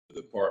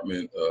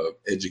Department of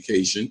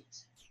Education,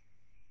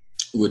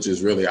 which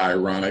is really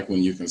ironic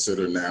when you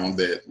consider now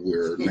that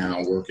we're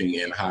now working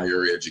in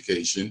higher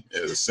education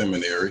at a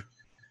seminary.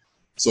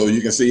 So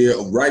you can see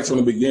right from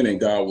the beginning,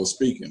 God was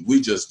speaking.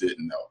 We just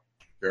didn't know.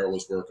 Carol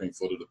was working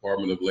for the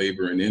Department of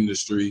Labor and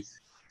Industry.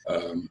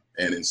 And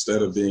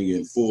instead of being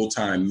in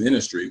full-time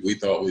ministry, we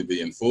thought we'd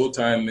be in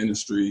full-time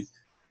ministry.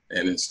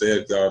 And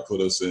instead, God put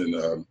us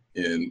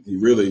he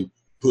really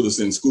put us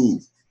in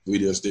school. We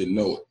just didn't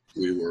know it.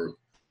 We were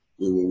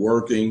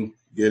working,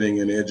 getting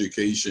an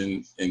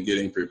education, and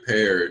getting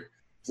prepared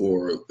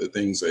for the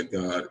things that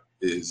God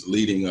is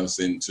leading us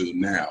into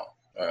now.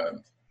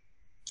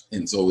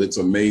 And so it's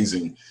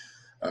amazing.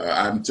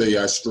 I can tell you,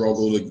 I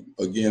struggled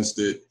against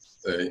it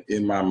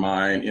in my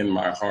mind, in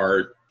my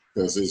heart,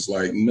 because it's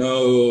like,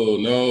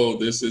 no,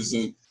 this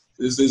isn't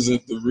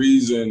the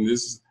reason.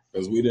 This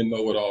because we didn't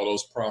know what all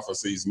those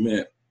prophecies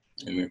meant.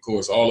 And of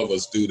course, all of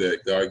us do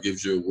that. God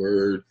gives you a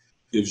word,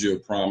 gives you a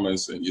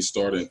promise, and you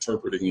start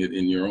interpreting it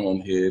in your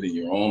own head and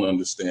your own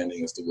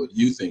understanding as to what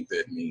you think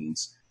that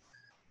means.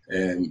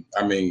 And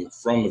I mean,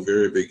 from the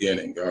very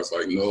beginning, God's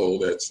like, no,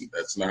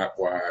 that's not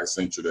why I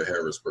sent you to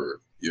Harrisburg.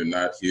 You're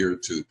not here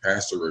to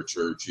pastor a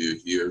church. You're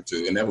here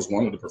to, and that was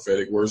one of the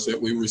prophetic words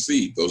that we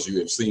received. Those of you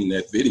who have seen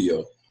that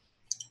video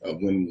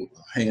when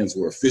hands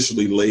were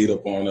officially laid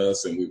upon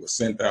us and we were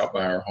sent out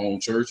by our home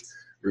church.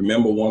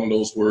 Remember, one of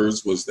those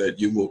words was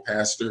that you will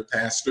pastor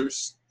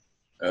pastors.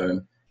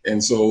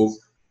 And so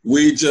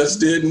we just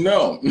didn't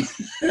know.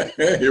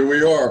 Here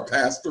we are,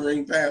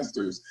 pastoring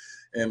pastors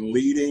and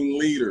leading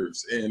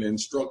leaders and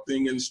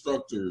instructing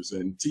instructors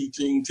and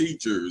teaching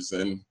teachers.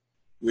 And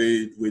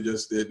we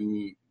just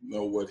didn't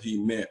know what he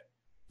meant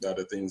by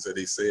the things that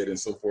he said. And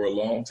so for a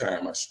long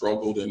time, I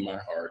struggled in my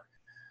heart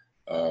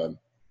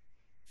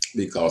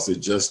because it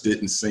just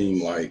didn't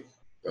seem like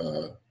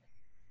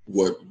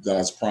what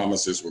God's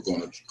promises were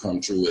going to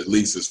come true, at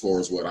least as far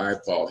as what I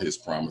thought his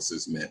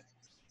promises meant.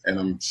 And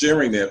I'm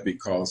sharing that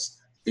because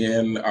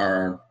in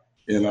our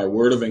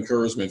word of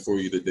encouragement for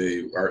you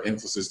today, our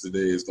emphasis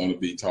today is going to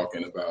be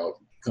talking about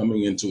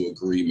coming into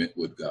agreement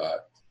with God,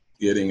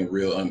 getting a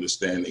real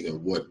understanding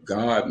of what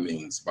God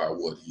means by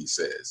what he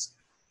says,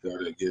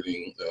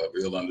 getting a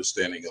real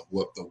understanding of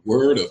what the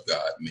word of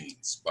God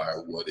means by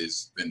what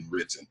has been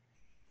written.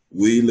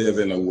 We live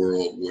in a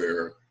world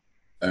where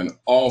an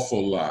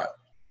awful lot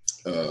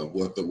of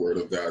what the word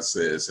of God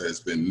says has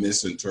been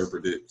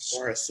misinterpreted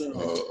or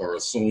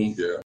assumed.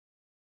 Yeah.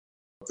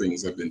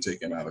 Things have been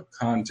taken out of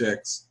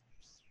context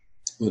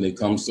when it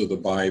comes to the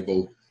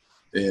Bible,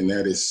 and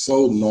that is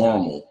so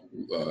normal,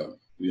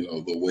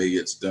 the way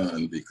it's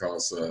done,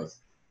 because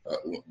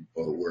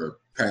where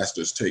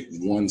pastors take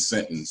one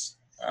sentence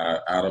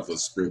out of a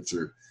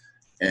scripture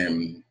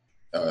and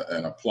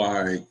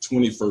apply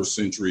 21st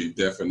century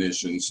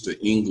definitions to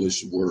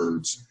English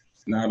words,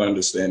 not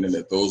understanding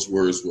that those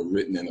words were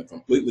written in a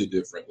completely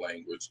different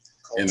language,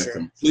 in a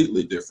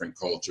completely different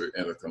culture,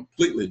 at a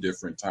completely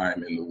different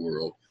time in the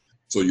world.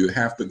 So you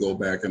have to go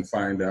back and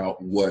find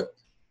out what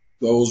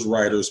those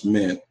writers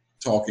meant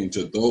talking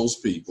to those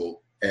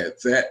people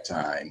at that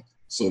time,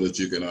 so that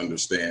you can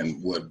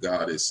understand what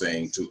God is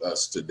saying to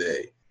us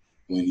today.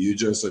 When you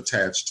just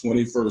attach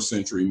 21st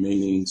century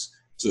meanings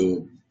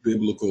to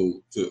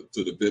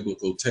the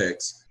biblical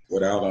text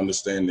without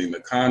understanding the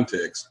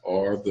context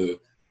or the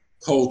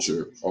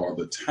culture or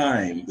the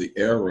time, the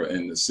era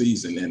and the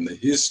season and the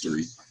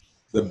history,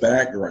 the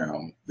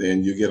background,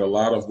 then you get a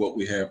lot of what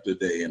we have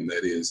today. And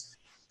that is,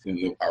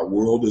 our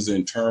world is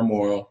in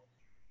turmoil,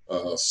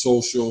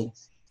 social,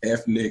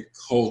 ethnic,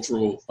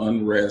 cultural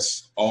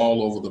unrest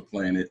all over the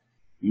planet.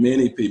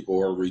 Many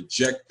people are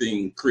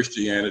rejecting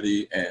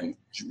Christianity and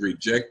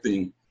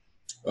rejecting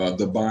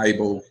the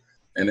Bible.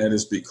 And that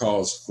is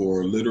because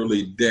for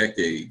literally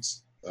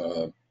decades,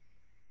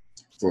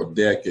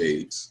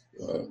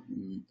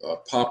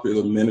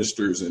 popular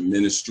ministers and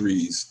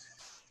ministries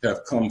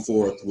have come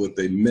forth with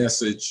a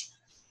message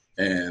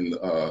and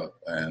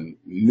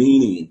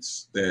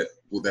meanings that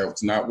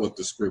was not what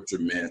the scripture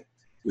meant.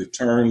 We've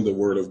turned the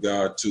word of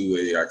God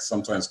to I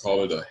sometimes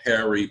call it a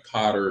Harry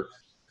Potter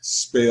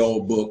spell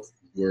book,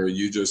 where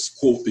you just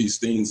quote these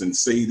things and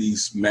say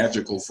these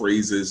magical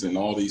phrases and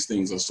all these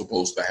things are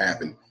supposed to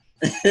happen.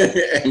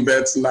 And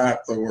that's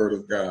not the word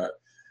of God.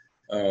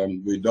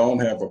 We don't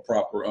have a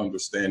proper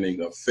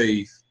understanding of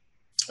faith.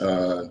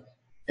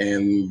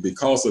 And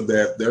because of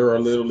that, there are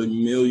literally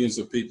millions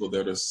of people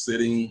that are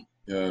sitting,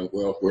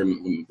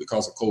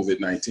 because of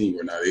COVID-19,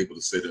 we're not able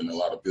to sit in a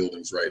lot of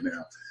buildings right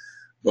now.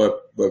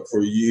 But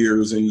for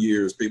years and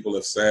years, people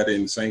have sat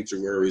in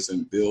sanctuaries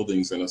and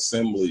buildings and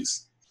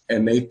assemblies,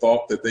 and they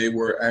thought that they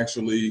were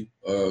actually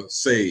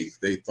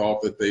saved. They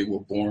thought that they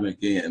were born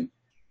again.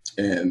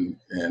 And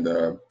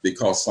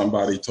because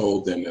somebody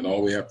told them that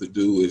all we have to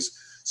do is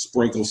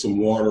sprinkle some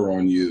water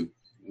on you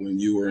when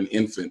you were an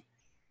infant,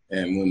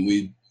 and when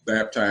we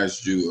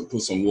baptized you and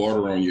put some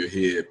water on your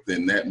head,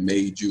 then that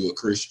made you a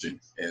Christian.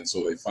 And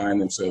so they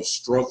find themselves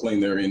struggling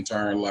their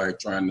entire life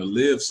trying to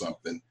live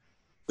something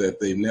that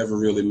they've never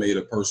really made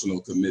a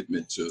personal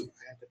commitment to.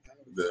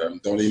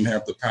 don't even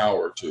have the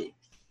power to.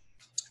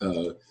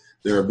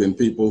 There have been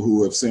people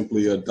who have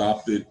simply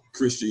adopted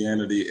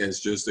Christianity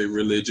as just a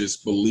religious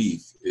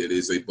belief. It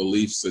is a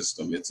belief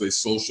system. It's a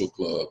social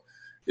club.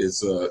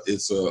 It's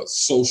a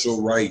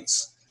social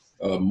rights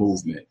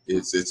movement.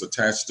 It's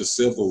attached to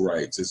civil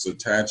rights. It's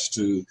attached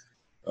to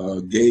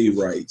gay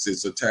rights.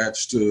 It's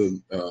attached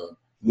to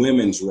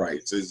women's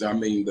rights. I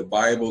mean, the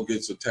Bible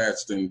gets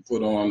attached and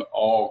put on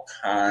all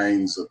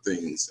kinds of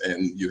things.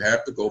 And you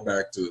have to go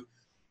back to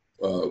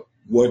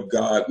what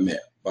God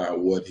meant by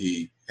what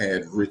he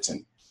had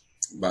written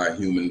by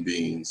human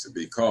beings,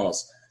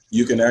 because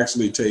you can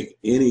actually take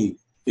any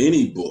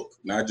book,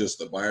 not just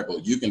the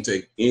Bible. You can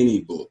take any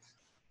book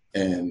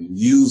and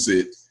use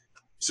it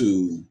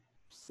to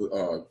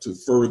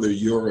further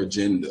your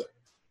agenda,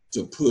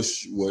 to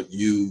push what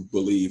you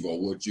believe or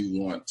what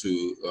you want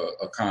to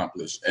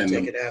accomplish. And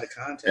take it out of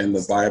context. And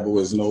the Bible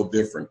is no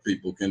different.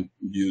 People can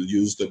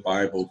use the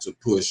Bible to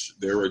push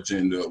their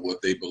agenda,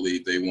 what they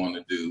believe they want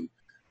to do,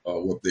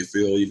 what they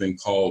feel even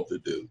called to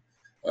do.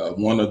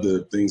 One of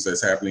the things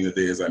that's happening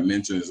today, as I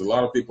mentioned, is a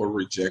lot of people are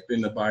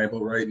rejecting the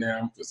Bible right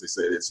now because they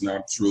say it's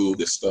not true,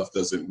 this stuff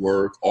doesn't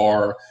work,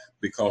 or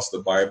because the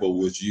Bible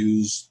was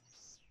used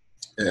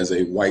as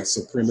a white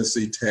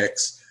supremacy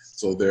text,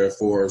 so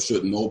therefore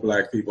should no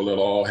black people at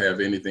all have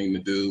anything to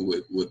do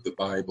with the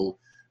Bible.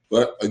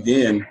 But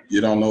again, you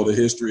don't know the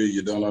history,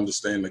 you don't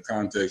understand the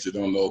context, you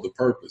don't know the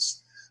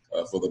purpose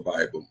for the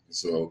Bible.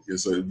 So you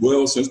say,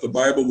 well, since the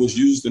Bible was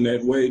used in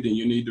that way, then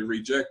you need to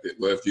reject it.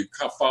 Well, if you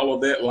follow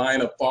that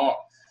line of thought,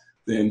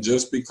 then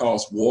just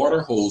because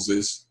water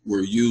hoses were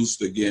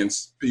used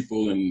against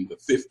people in the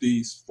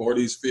 50s,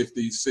 40s,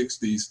 50s,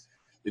 60s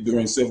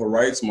during civil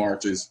rights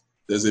marches,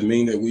 does it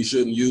mean that we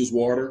shouldn't use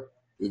water?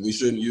 We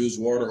shouldn't use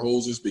water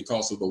hoses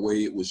because of the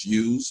way it was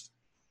used?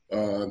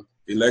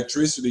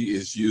 Electricity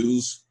is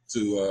used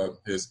to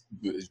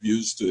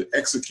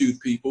execute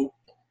people.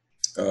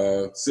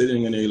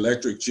 Sitting in an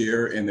electric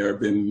chair, and there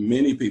have been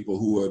many people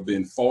who have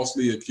been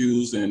falsely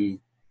accused and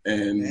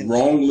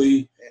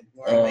wrongly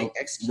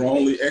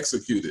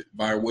executed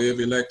by way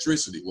of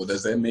electricity. Well,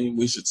 does that mean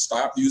we should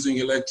stop using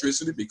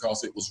electricity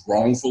because it was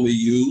wrongfully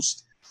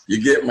used? You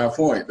get my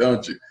point,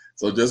 don't you?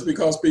 So just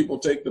because people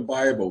take the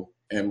Bible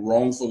and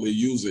wrongfully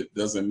use it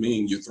doesn't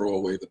mean you throw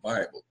away the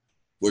Bible.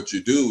 What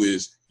you do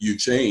is you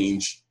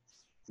change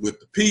with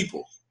the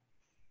people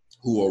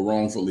who are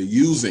wrongfully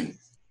using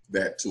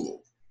that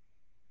tool.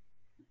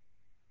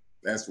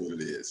 That's what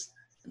it is.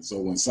 And so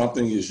when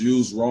something is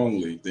used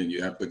wrongly, then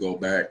you have to go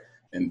back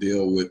and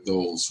deal with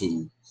those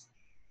who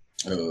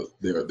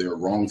they're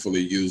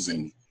wrongfully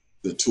using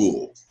the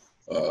tool.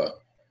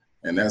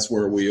 And that's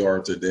where we are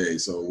today.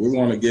 So we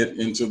want to get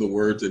into the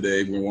word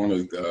today. We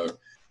want to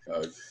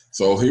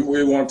so here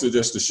we want to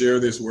just to share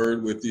this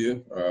word with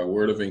you,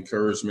 word of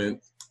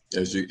encouragement.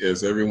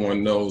 As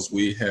everyone knows,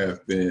 we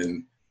have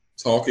been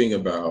talking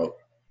about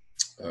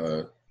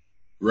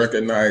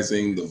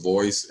recognizing the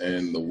voice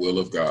and the will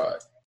of God.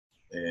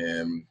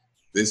 And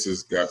this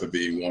has got to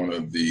be one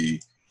of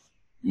the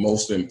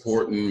most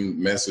important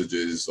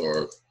messages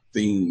or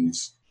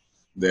themes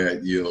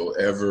that you'll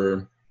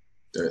ever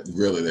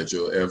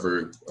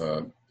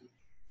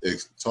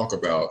talk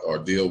about or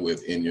deal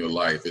with in your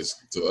life.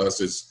 To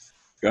us, it's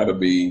got to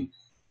be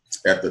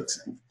at the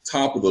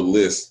top of the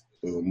list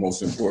of the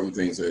most important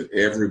things that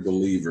every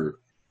believer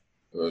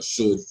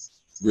should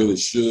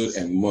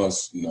and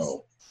must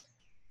know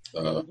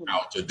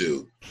how to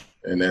do.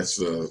 And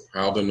that's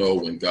how to know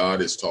when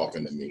God is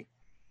talking to me.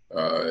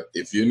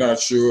 If you're not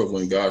sure of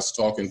when God's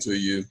talking to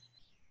you,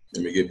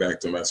 let me get back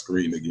to my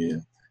screen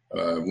again.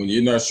 When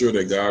you're not sure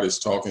that God is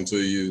talking to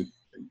you,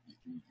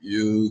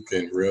 you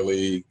can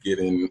really get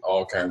in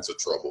all kinds of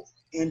trouble.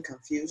 And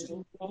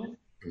confusion.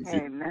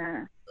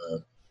 Amen.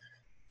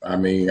 I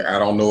mean, I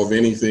don't know of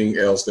anything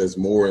else that's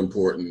more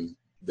important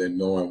than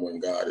knowing when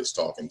God is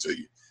talking to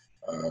you.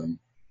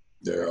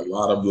 There are a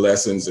lot of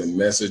lessons and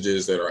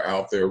messages that are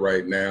out there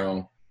right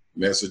now,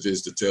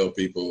 messages to tell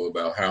people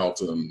about how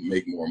to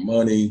make more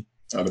money,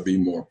 how to be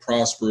more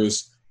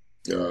prosperous,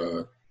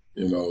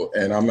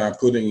 and I'm not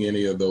putting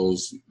any of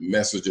those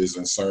messages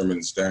and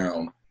sermons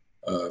down.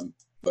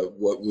 But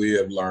what we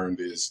have learned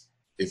is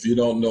if you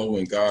don't know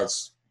when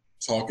God's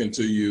talking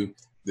to you,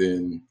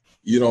 then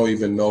you don't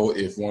even know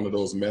if one of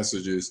those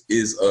messages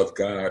is of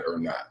God or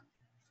not.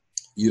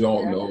 You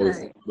don't know if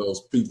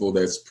those people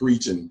that's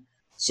preaching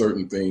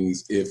certain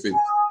things, if it's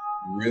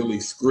really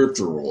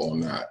scriptural or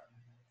not.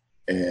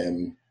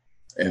 And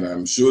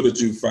I'm sure that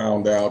you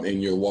found out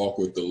in your walk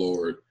with the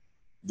Lord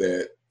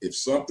that if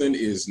something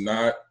is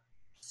not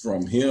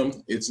from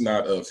him, it's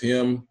not of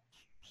him,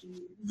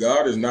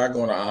 God is not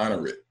going to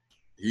honor it.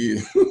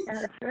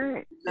 That's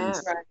right.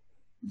 That's right.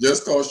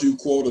 Just because you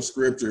quote a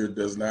scripture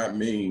does not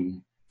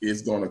mean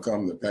it's going to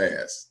come to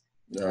pass.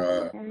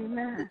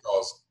 Amen.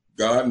 Because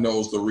God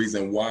knows the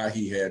reason why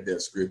he had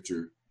that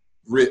scripture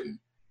written.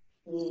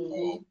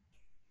 Mm-hmm.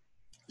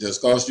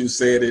 Just because you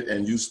said it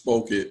and you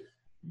spoke it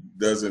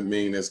doesn't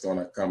mean it's going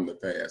to come to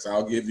pass.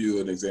 I'll give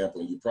you an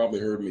example. You probably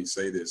heard me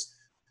say this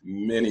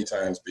many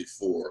times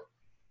before.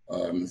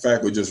 In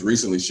fact, we just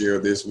recently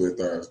shared this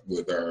with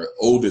our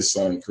oldest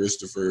son,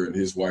 Christopher, and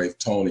his wife,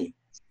 Tony.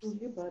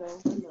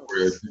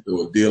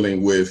 We're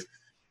dealing with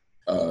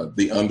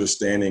the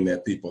understanding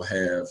that people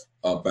have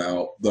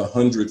about the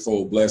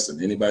 100-fold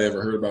blessing. Anybody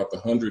ever heard about the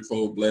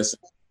 100-fold blessing?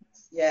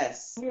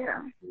 Yes.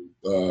 Yeah.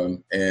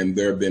 And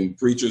there have been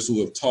preachers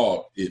who have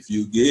taught if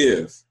you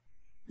give,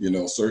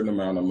 a certain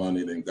amount of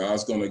money, then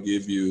God's going to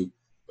give you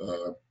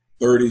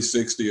 30,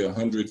 60,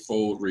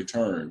 100-fold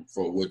return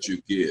for what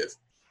you give.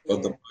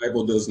 But the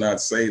Bible does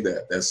not say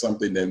that. That's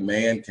something that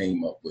man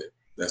came up with.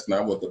 That's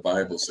not what the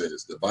Bible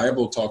says. The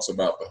Bible talks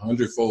about the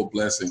 100-fold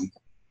blessing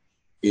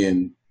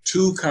in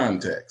two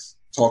contexts,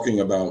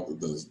 talking about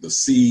the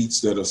seeds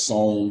that are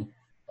sown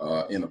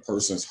in a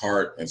person's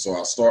heart. And so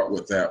I'll start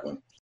with that one.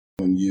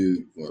 When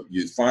you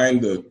find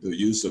the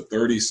use of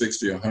 30,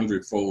 60,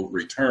 100-fold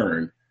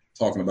return,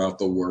 talking about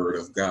the word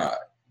of God.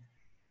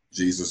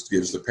 Jesus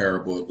gives the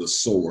parable of the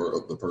sower,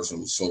 of the person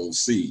who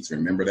sows seeds.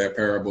 Remember that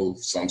parable?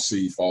 Some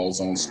seed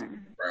falls on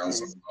ground,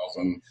 some falls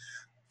on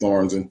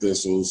thorns and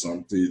thistles.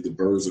 The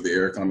birds of the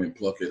air come and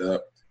pluck it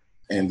up.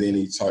 And then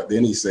he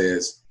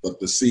says, but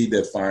the seed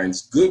that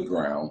finds good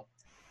ground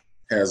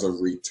has a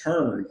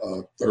return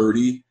of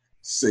 30,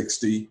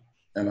 60,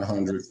 and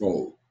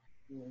 100-fold.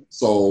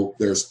 So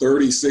there's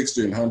 30,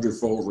 60, and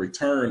 100-fold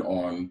return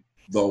on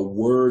the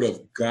word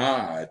of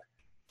God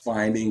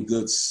finding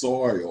good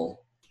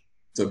soil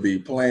to be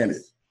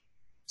planted.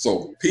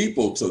 So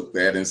people took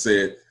that and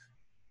said,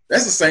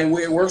 that's the same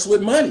way it works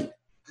with money.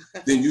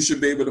 Then you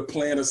should be able to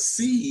plant a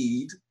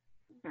seed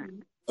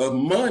of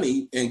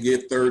money and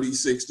get 30,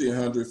 60,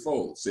 and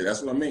 100-fold. See,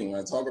 that's what I mean. When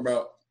I talk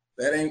about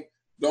that,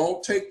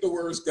 don't take the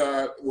word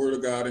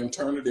of God and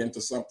turn it into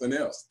something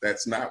else.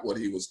 That's not what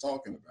he was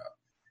talking about.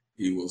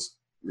 He was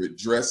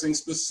addressing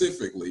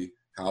specifically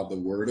how the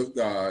word of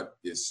God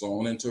is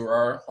sown into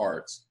our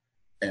hearts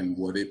and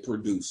what it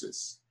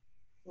produces.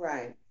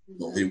 Right.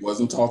 So he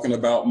wasn't talking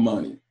about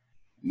money.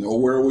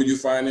 Nowhere will you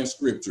find in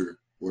scripture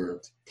where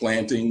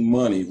planting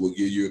money will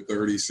give you a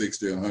 30,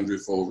 60,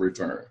 100-fold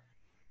return.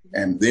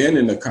 And then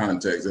in the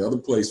context, the other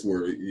place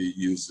where he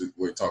uses it,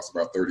 where he talks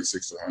about 30,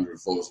 60,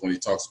 100-fold is when he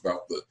talks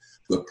about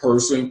the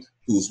person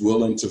who's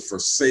willing to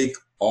forsake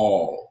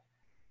all.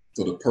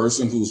 So the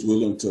person who's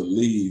willing to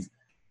leave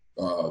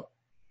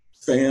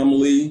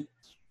family,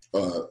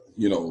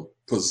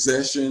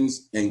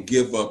 possessions, and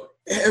give up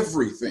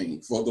everything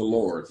for the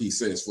Lord. He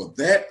says for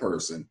that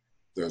person,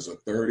 there's a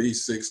 30,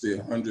 60,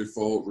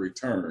 100-fold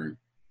return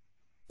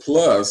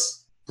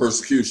plus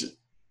persecution.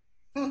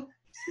 I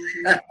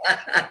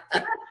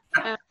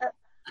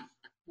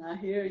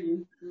hear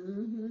you.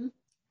 Mm-hmm.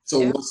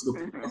 So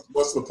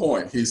what's the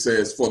point? He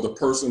says for the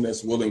person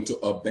that's willing to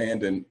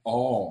abandon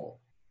all,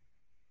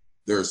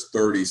 there's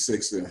 30,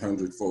 60, and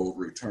 100-fold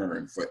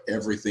return for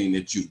everything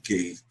that you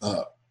gave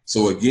up.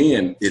 So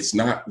again, it's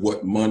not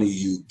what money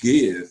you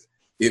give.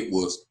 It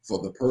was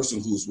for the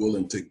person who's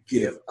willing to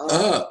give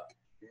up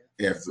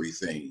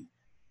everything.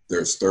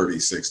 There's 30,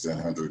 60,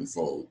 and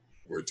 100-fold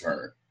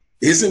return.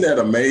 Isn't that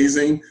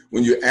amazing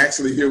when you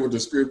actually hear what the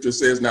scripture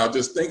says? Now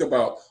just think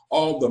about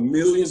all the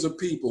millions of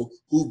people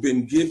who've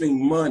been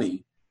giving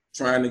money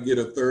trying to get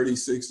a 30,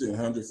 60, and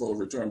 100-fold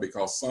return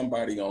because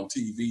somebody on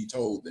TV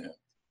told them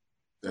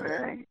that that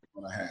was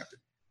going to happen.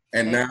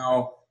 And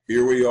now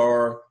here we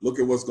are. Look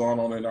at what's going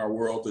on in our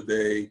world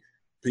today.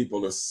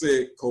 People are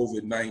sick,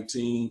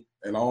 COVID-19,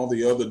 and all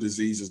the other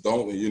diseases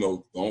we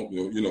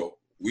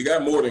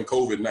got more than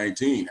COVID-19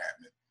 happening.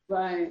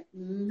 Right.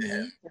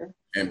 Mm-hmm.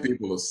 And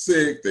people are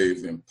sick,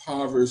 they've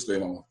impoverished, they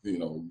don't,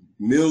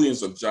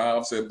 millions of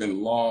jobs have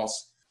been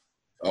lost.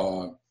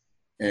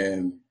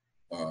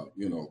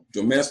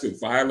 Domestic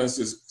violence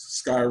is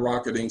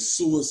skyrocketing,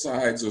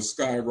 suicides are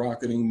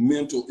skyrocketing,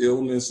 mental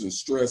illness and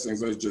stress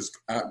are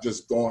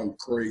just going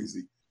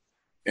crazy.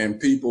 And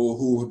people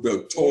who have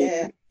been told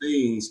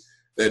things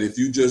that if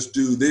you just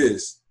do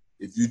this,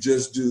 if you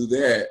just do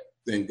that,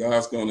 then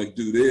God's going to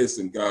do this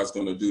and God's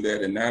going to do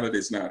that. And now that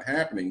it's not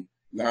happening,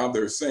 now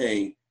they're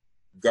saying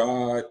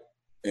God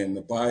and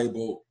the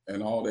Bible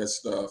and all that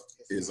stuff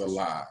is a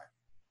lie.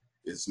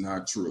 It's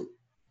not true.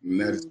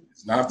 And that is,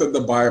 it's not that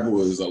the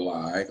Bible is a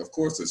lie. Of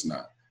course it's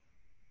not.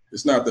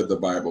 It's not that the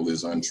Bible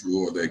is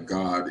untrue or that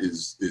God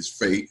is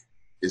fake.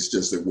 It's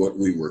just that what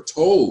we were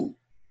told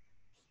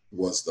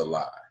was the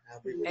lie.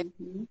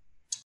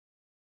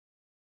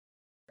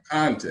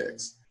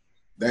 Context.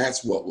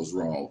 That's what was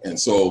wrong. And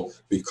so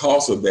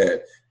because of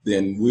that,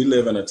 then we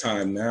live in a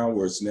time now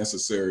where it's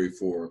necessary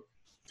for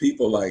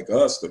people like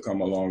us to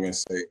come along and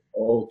say,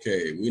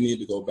 okay, we need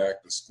to go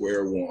back to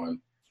square one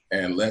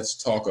and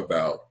let's talk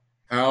about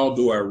how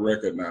do I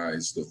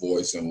recognize the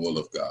voice and will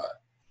of God?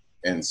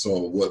 And so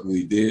what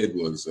we did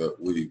was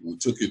we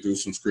took you through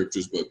some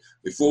scriptures, but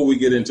before we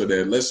get into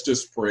that, let's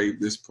just pray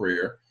this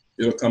prayer.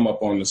 It'll come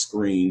up on the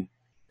screen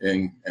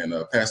and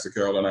Pastor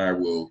Carol and I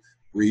will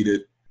read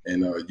it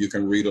and you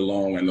can read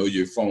along. I know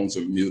your phones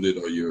are muted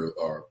or your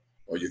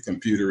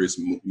computer is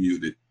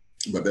muted,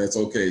 but that's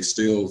okay.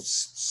 Still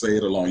say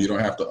it along. You don't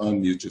have to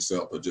unmute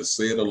yourself, but just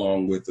say it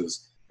along with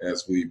us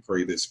as we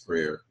pray this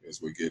prayer,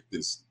 as we get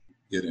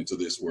into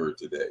this word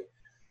today.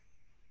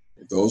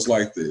 It goes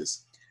like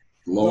this.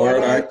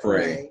 Lord, I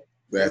pray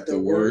that the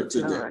word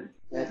today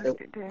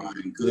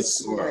find good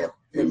soil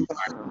in my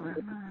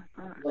heart.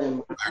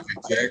 I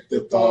reject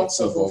the thoughts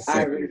of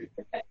offense,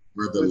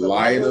 where the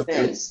light of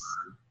your word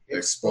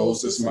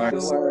exposes my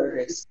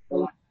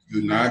soul.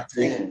 Do not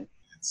take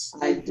offense.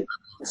 I do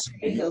not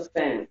take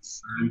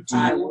offense.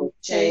 I will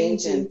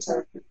change and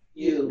turn to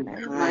you,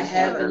 my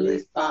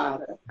heavenly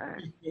Father.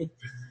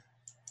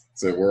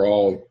 So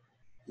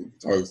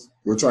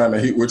we're trying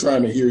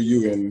to hear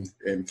you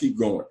and keep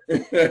going.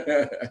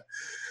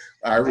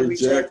 I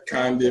reject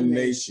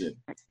condemnation.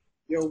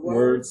 Your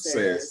word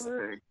says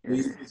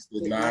Jesus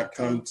did not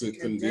come to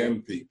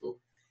condemn people.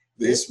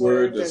 This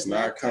word does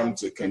not come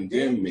to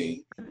condemn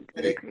me,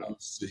 but it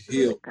comes to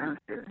heal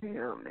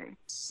me.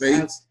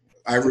 Satan,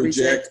 I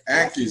reject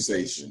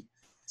accusation.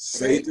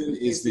 Satan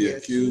is the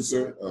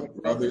accuser of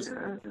brothers,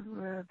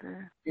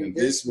 and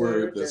this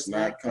word does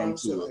not come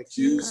to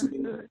accuse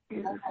me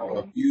or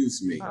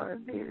abuse me.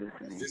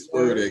 This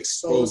word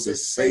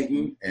exposes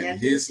Satan and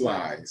his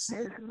lies.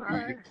 I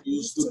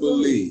refuse to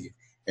believe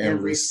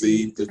and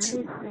receive the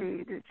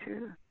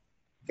truth.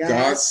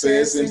 God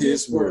says in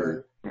his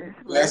word,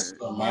 blessed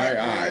are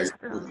my eyes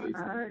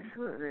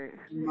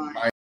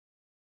my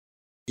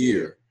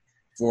ear.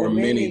 For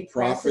many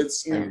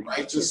prophets and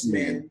righteous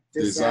men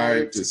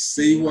desired to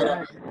see what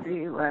I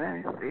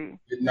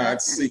did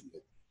not see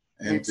it,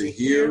 and to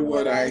hear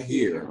what I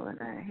hear, did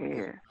not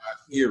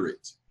hear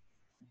it.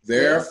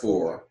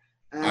 Therefore,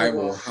 I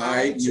will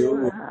hide your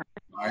word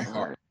in my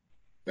heart,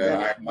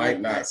 that I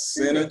might not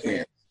sin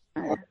against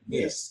or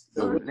miss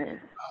the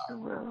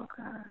will of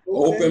God.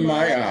 Open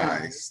my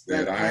eyes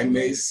that I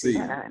may see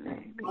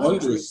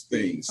wondrous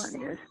things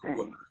from your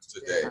word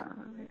today.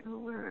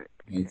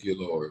 Thank you,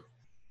 Lord.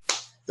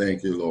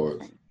 Thank you,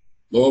 Lord.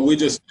 Lord, we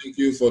just thank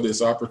you for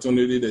this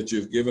opportunity that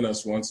you've given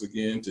us once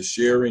again to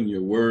share in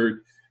your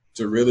word,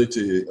 to really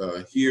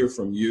hear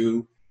from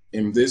you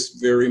in this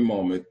very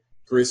moment.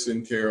 Chris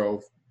and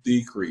Carol,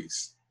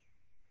 decrease,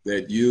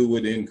 that you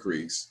would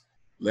increase.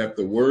 Let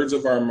the words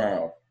of our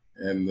mouth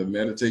and the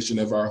meditation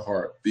of our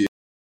heart be,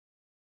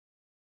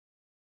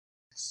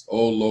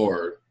 O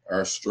Lord,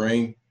 our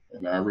strength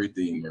and our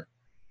Redeemer.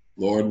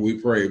 Lord, we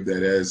pray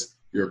that as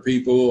your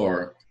people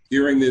are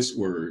hearing this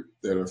word,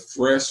 that a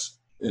fresh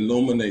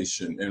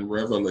illumination and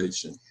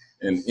revelation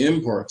and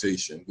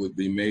impartation would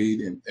be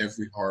made in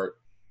every heart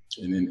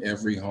and in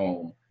every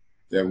home,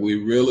 that we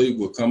really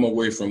will come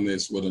away from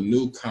this with a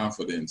new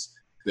confidence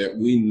that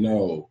we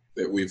know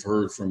that we've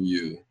heard from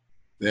you,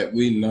 that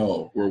we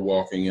know we're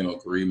walking in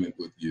agreement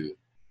with you,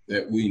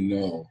 that we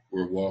know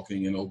we're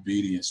walking in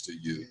obedience to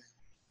you,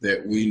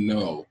 that we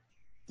know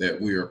that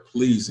we are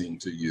pleasing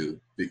to you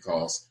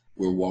because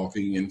we're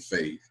walking in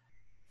faith.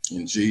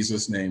 In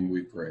Jesus' name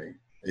we pray.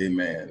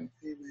 Amen.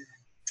 Amen.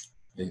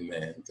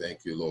 Amen.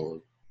 Thank you,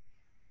 Lord.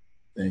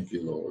 Thank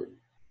you, Lord.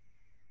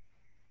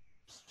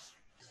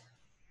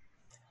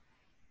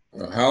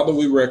 How do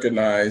we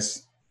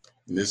recognize,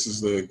 and this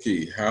is the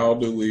key, how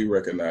do we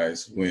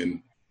recognize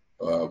when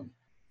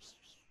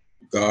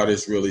God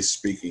is really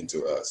speaking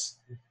to us?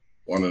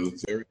 One of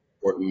the very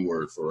important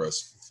words for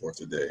us for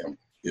today. I'll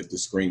get the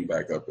screen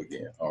back up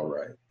again. All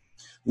right.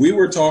 We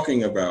were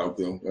talking about,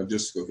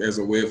 just as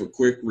a way of a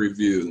quick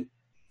review,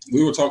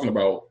 we were talking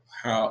about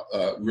how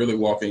really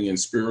walking in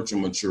spiritual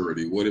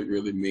maturity, what it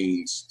really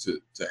means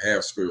to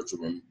have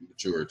spiritual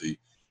maturity.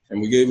 And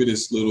we gave you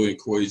this little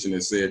equation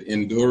that said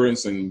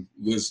endurance and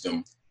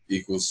wisdom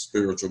equals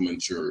spiritual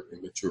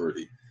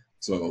maturity.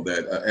 So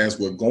that as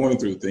we're going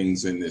through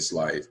things in this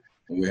life,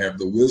 and we have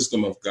the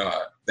wisdom of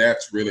God,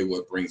 that's really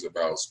what brings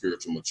about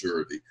spiritual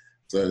maturity.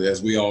 So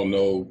as we all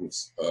know,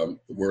 the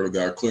word of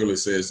God clearly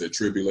says that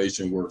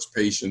tribulation works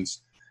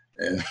patience.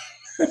 And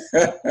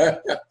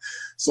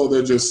so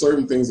there are just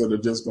certain things that are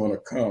just going to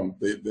come.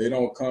 They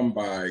don't come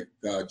by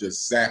God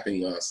just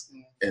zapping us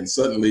and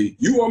suddenly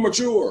you are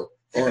mature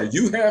or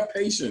you have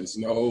patience.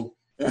 No,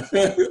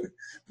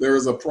 there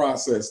is a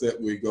process that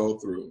we go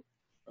through.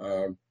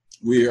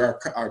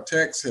 Our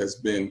text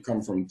has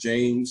come from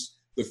James,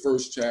 the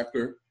first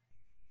chapter,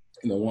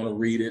 and I want to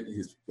read it.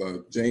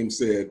 James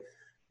said,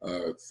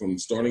 from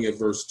starting at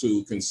verse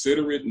 2,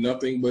 consider it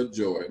nothing but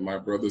joy, my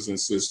brothers and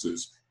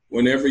sisters,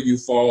 whenever you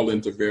fall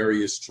into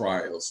various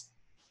trials.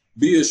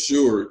 Be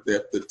assured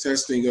that the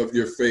testing of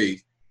your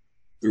faith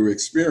through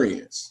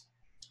experience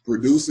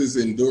produces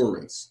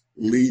endurance,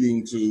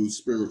 leading to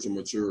spiritual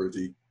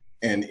maturity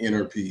and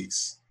inner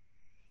peace.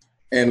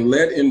 And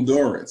let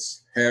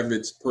endurance have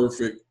its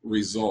perfect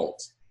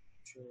result,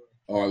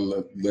 or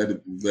let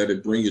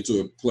it bring you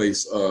to a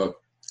place of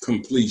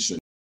completion.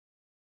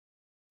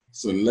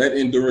 So let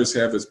endurance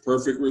have its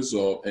perfect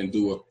result and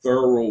do a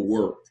thorough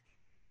work,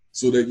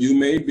 so that you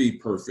may be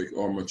perfect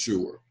or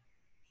mature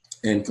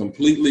and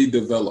completely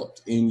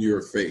developed in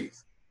your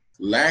faith,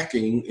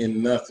 lacking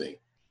in nothing.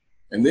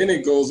 And then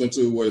it goes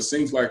into what it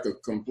seems like a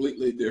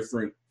completely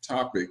different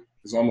topic.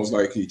 It's almost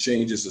like he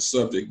changes the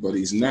subject, but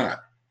he's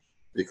not,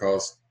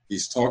 because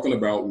He's talking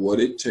about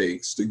what it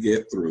takes to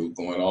get through,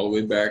 going all the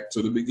way back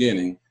to the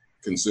beginning.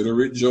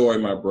 Consider it joy,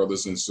 my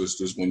brothers and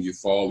sisters, when you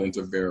fall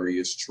into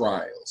various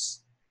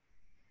trials.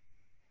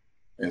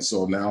 And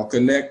so now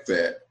connect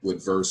that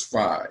with verse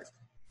 5.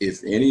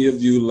 If any of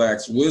you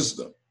lacks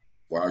wisdom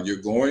while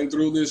you're going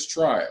through this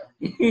trial,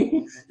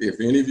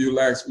 if any of you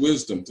lacks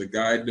wisdom to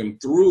guide them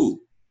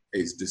through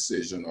a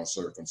decision or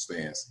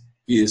circumstance,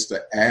 he is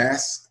to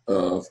ask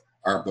of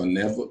our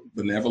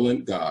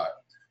benevolent God,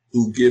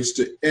 who gives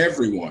to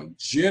everyone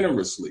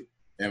generously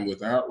and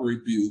without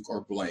rebuke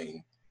or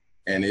blame,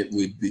 and it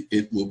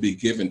will be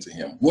given to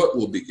him. What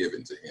will be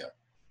given to him?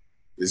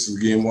 This is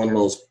again one of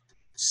those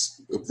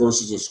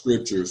verses of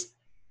scriptures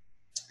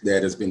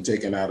that has been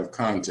taken out of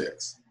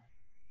context.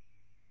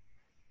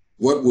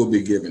 What will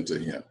be given to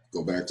him?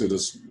 Go back to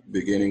the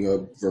beginning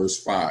of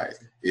verse 5.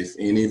 If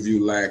any of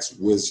you lacks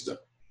wisdom,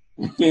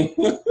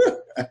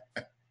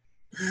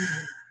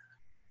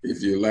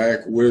 if you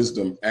lack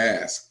wisdom,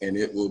 ask, and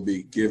it will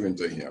be given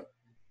to him.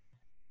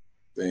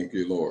 Thank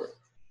you, Lord.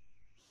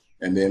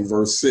 And then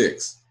verse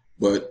 6,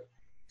 but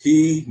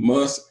he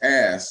must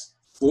ask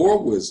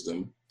for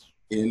wisdom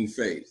in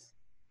faith,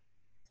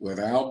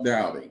 without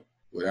doubting.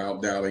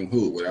 Without doubting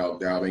who?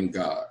 Without doubting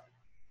God.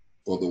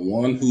 For the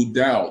one who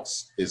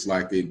doubts is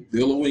like a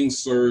billowing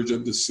surge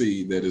of the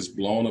sea that is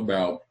blown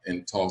about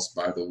and tossed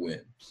by the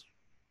wind.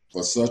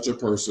 For such a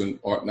person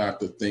ought not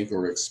to think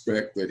or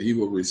expect that he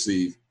will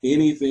receive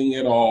anything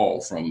at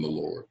all from the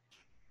Lord,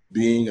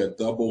 being a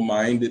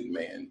double-minded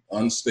man,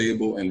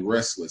 unstable and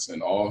restless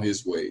in all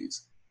his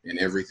ways, in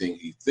everything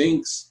he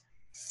thinks,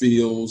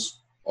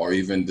 feels, or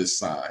even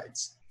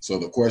decides. So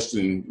the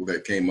question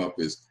that came up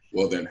is,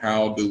 well, then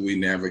how do we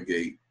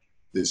navigate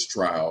this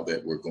trial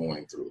that we're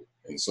going through?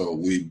 And so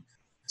we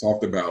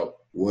talked about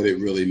what it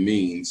really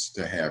means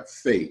to have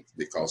faith,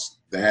 because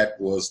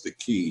that was the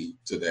key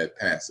to that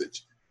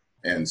passage.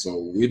 And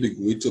so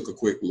we took a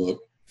quick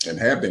look and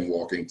have been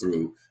walking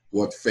through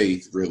what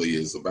faith really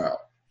is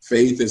about.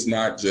 Faith is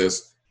not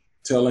just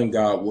telling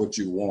God what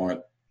you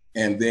want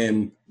and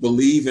then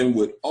believing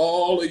with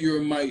all of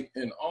your might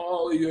and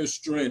all of your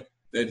strength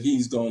that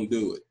he's going to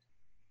do it,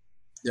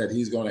 that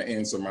he's going to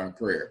answer my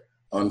prayer.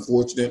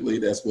 Unfortunately,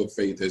 that's what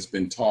faith has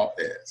been taught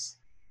as.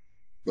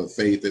 But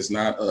faith is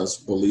not us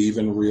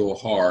believing real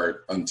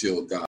hard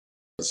until God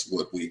does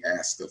what we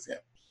ask of him.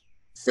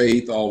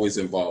 Faith always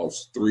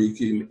involves three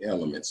key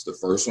elements. The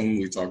first one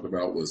we talked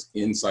about was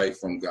insight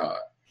from God.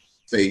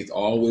 Faith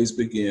always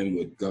begins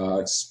with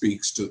God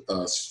speaks to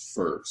us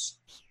first.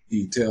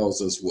 He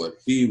tells us what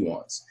he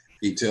wants.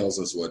 He tells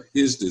us what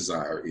his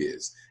desire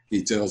is.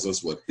 He tells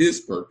us what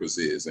his purpose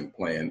is and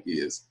plan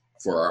is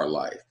for our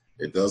life.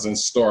 It doesn't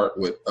start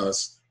with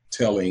us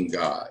telling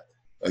God.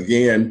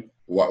 Again,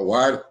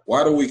 why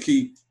do we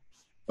keep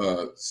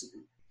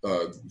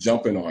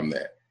jumping on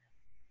that?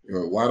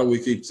 Why do we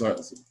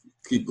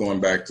keep going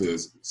back to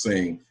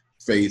saying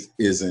faith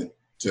isn't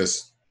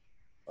just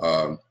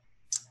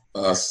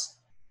us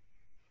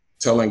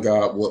telling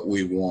God what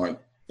we want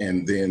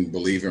and then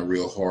believing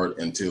real hard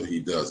until he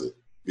does it?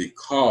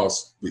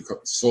 Because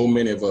so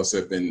many of us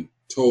have been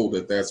told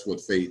that that's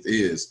what faith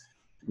is.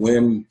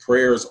 When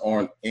prayers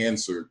aren't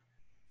answered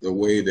the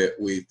way that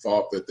we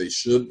thought that they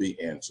should be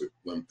answered,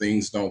 when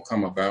things don't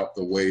come about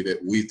the way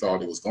that we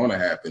thought it was going to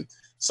happen,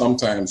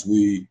 sometimes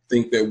we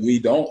think that we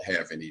don't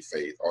have any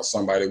faith, or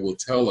somebody will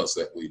tell us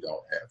that we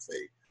don't have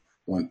faith,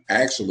 when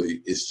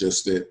actually it's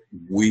just that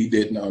we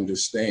didn't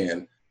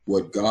understand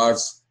what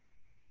God's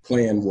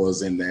plan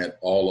was in that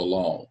all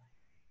along.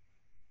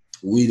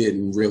 We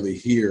didn't really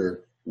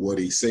hear what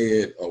he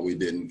said, or we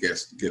didn't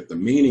get the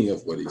meaning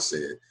of what he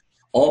said.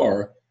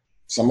 Or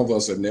some of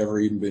us have never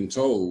even been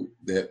told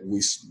that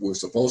we're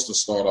supposed to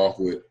start off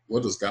with,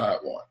 what does God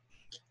want?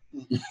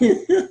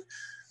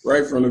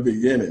 Right from the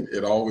beginning,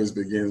 it always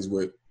begins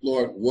with,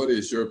 Lord, what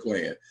is your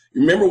plan?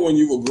 You remember when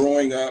you were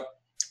growing up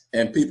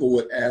and people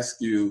would ask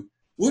you,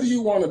 what do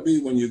you want to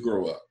be when you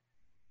grow up?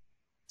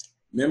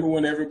 Remember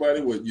when everybody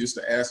used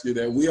to ask you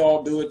that? We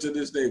all do it to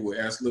this day. We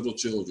ask little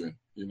children,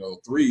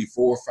 3,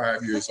 4,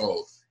 5 years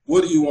old,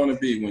 what do you want to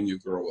be when you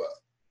grow up?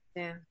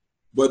 Yeah.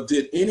 But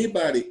did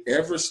anybody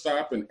ever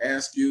stop and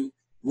ask you,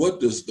 what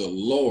does the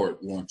Lord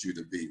want you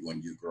to be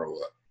when you grow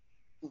up?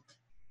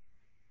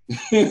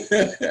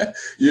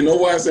 You know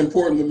why it's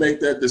important to make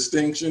that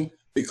distinction?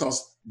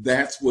 Because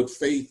that's what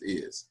faith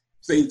is.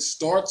 Faith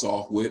starts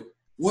off with,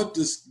 what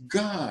does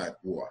God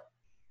want?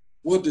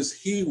 What does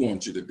he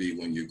want you to be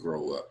when you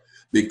grow up?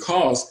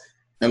 Because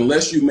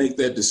unless you make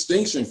that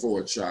distinction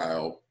for a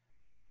child,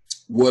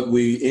 what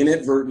we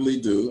inadvertently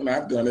do, and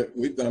I've done it,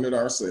 we've done it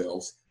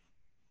ourselves,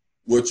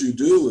 what you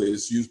do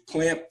is you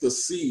plant the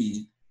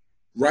seed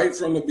right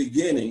from the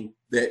beginning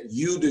that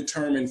you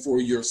determine for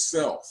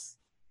yourself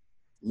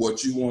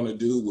what you want to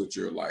do with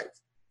your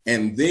life.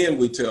 And then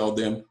we tell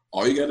them,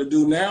 all you got to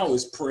do now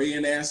is pray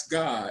and ask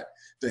God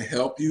to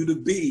help you to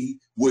be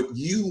what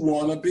you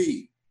want to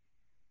be.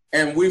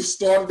 And we've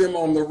started them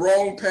on the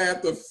wrong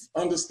path of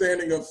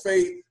understanding of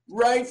faith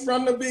right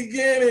from the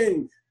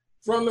beginning.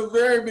 From the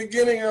very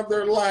beginning of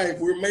their life,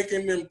 we're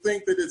making them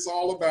think that it's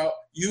all about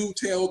you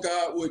tell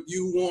God what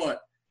you want,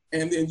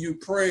 and then you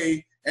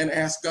pray and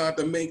ask God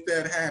to make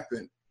that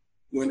happen.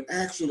 When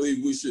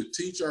actually we should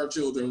teach our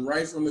children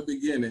right from the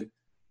beginning,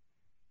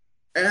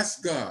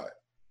 ask God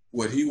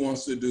what he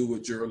wants to do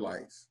with your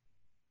life.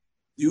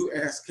 You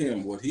ask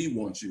him what he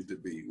wants you to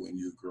be when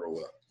you grow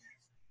up.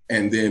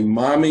 And then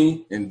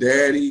mommy and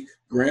daddy,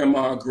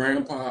 grandma,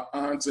 grandpa,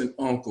 aunts, and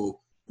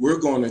uncle, we're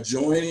going to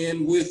join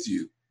in with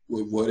you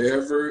with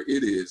whatever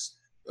it is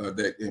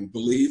and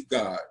believe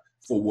God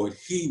for what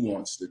he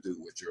wants to do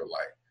with your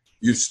life.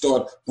 You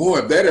start, boy,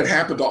 if that had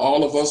happened to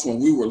all of us when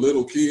we were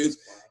little kids,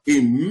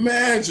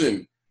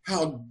 imagine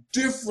how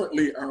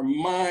differently our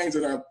minds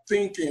and our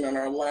thinking and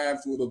our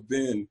lives would have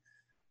been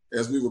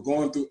as we were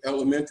going through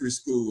elementary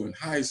school and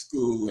high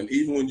school, and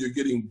even when you're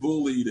getting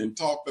bullied and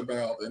talked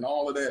about and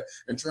all of that,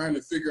 and trying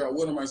to figure out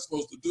what am I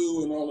supposed to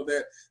do and all of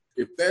that.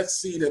 If that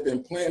seed had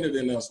been planted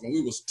in us when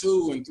we was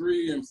 2 and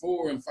 3 and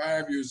 4 and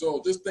 5 years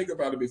old, just think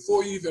about it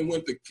before you even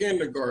went to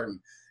kindergarten.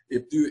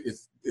 If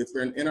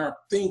in our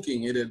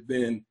thinking it had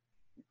been,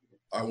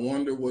 I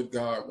wonder what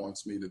God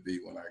wants me to be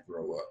when I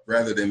grow up,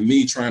 rather than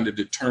me trying to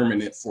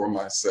determine it for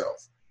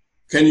myself.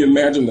 Can you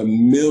imagine the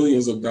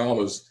millions of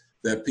dollars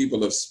that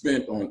people have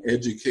spent on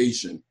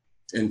education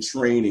and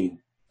training?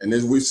 And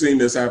we've seen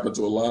this happen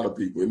to a lot of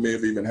people. It may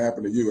have even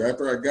happened to you.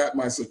 After I got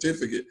my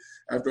certificate,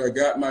 after I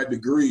got my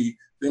degree,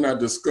 then I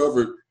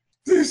discovered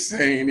this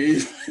ain't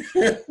even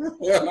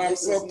what I'm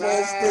supposed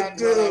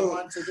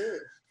to do.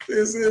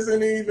 This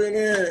isn't even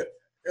it.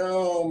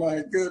 Oh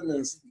my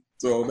goodness.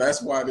 So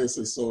that's why this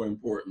is so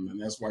important.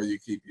 And that's why you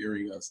keep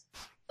hearing us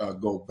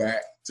go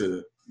back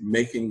to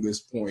making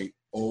this point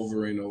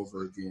over and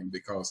over again,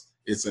 because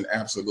it's an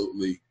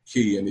absolutely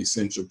key and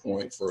essential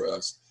point for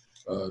us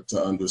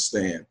to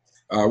understand.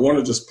 I want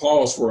to just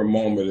pause for a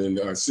moment, and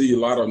I see a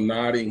lot of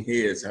nodding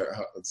heads.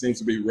 It seems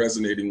to be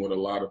resonating with a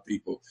lot of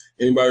people.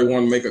 Anybody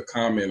want to make a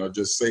comment or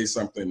just say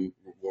something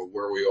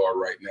where we are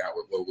right now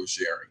with what we're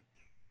sharing?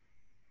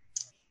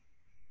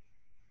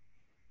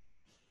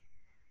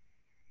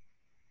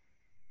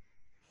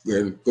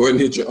 Go ahead and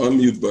hit your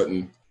unmute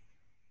button.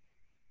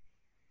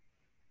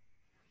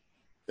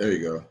 There you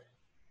go.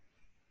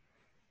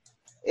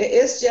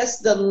 It's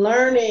just the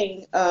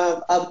learning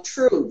of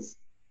truth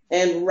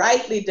and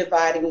rightly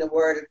dividing the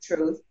word of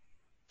truth.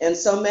 And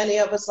so many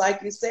of us,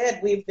 like you said,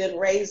 we've been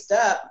raised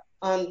up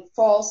on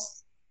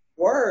false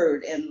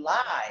word and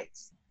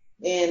lies.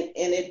 And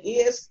it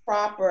is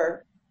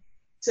proper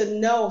to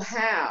know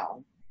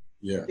how,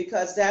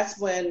 because that's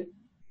when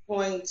we're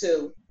going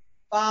to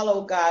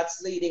follow God's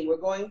leading. We're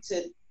going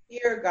to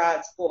hear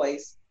God's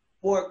voice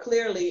more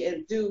clearly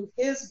and do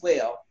his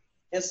will,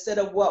 instead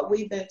of what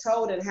we've been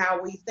told and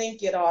how we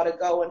think it ought to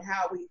go and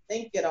how we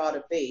think it ought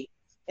to be.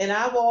 And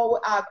I've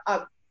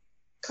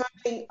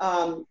coming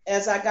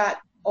as I got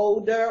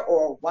older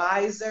or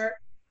wiser,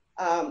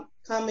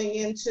 coming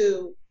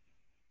into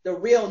the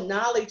real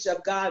knowledge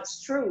of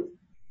God's truth,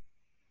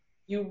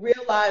 you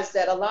realize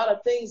that a lot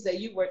of things that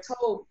you were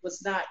told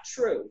was not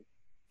true.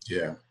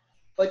 Yeah.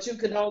 But you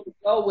can only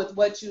go with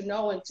what you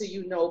know until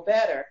you know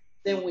better.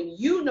 Then when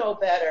you know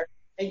better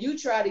and you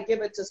try to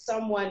give it to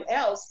someone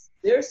else,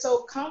 they're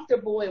so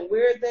comfortable in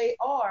where they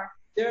are,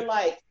 they're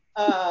like,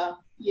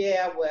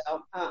 yeah,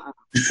 well,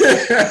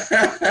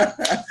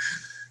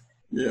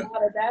 Yeah.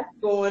 That's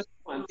going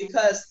on,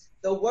 because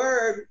the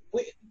word,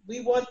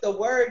 we want the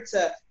word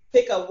to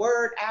pick a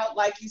word out,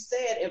 like you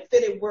said, and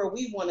fit it where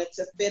we want it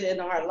to fit in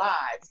our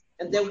lives.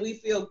 And then we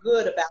feel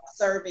good about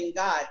serving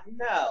God.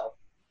 No.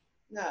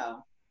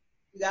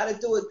 You got to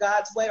do it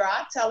God's way. Or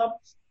I tell them,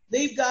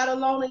 leave God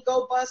alone and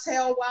go bust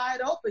hell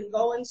wide open.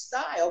 Go in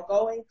style.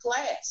 Go in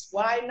class.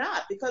 Why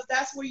not? Because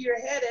that's where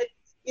you're headed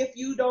if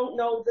you don't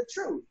know the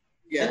truth.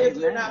 Yeah, and if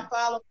you're not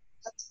following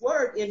God's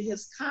word in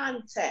his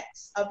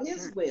context of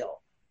his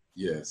will.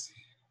 Yes.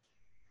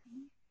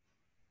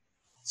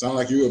 Sound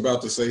like you were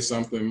about to say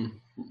something,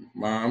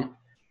 Mom.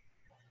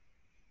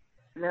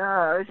 No,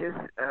 I was just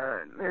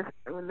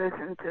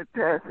listening to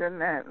Pastor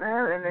Matt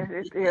Allen,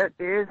 and if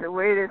there is a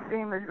way that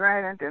seems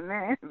right unto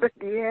man, but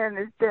the end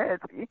is death.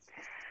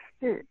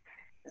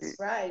 That's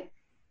right.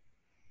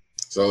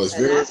 So it's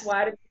that's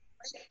why they're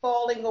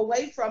falling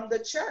away from the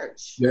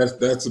church. Yes,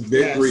 that's a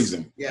big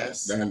reason.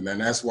 Yes, and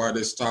that's why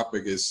this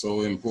topic is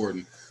so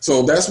important.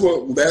 So that's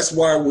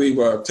why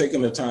we've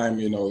taken the time,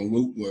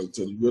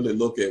 to really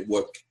look at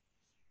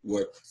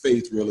what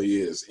faith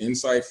really is: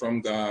 insight from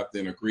God,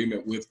 then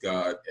agreement with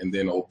God, and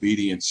then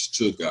obedience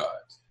to God.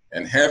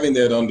 And having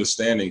that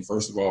understanding,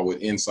 first of all,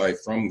 with insight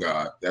from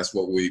God, that's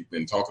what we've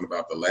been talking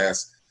about the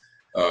last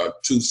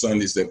 2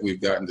 Sundays that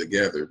we've gotten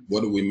together.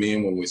 What do we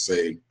mean when we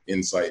say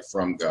insight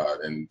from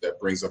God? And that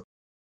brings up an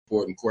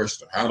important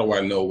question. How do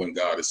I know when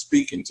God is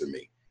speaking to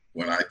me?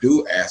 When I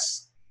do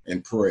ask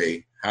and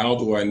pray, how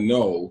do I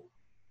know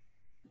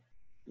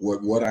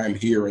what I'm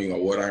hearing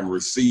or what I'm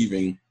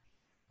receiving?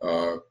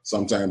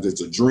 Sometimes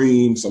it's a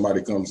dream.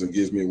 Somebody comes and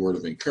gives me a word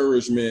of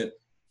encouragement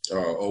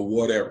or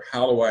whatever.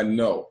 How do I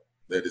know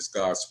that it's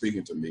God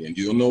speaking to me? And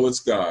you'll know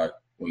it's God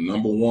Well,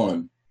 number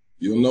one,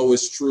 you'll know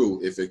it's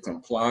true if it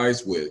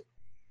complies with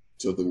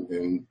to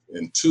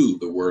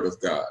the word of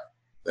God.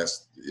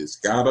 It's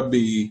got to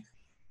be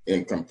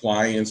in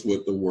compliance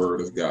with the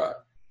word of God.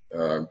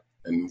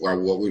 And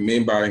what we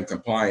mean by in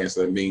compliance,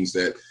 that means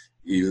that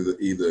either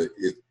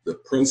the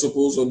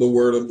principles of the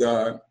word of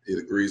God, it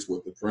agrees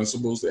with the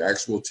principles, the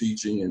actual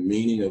teaching and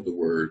meaning of the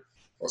word,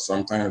 or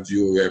sometimes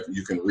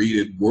you can read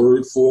it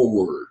word for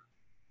word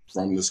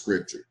from the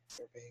scripture.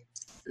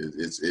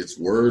 It's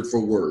word for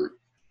word.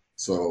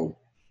 So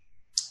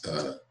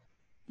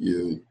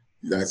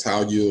that's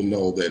how you'll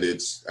know that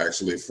it's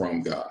actually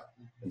from God.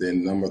 And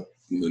then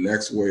the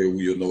next way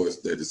you'll know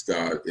is that it's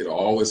God. It'll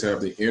always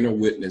have the inner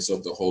witness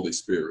of the Holy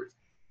Spirit,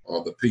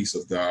 or the peace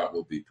of God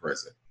will be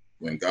present.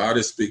 When God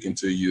is speaking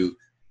to you,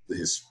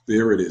 his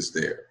spirit is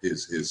there.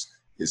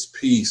 His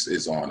peace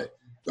is on it.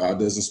 God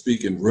doesn't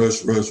speak in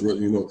rush,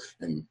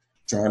 and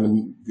trying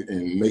to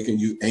and making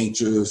you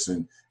anxious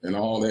and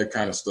all that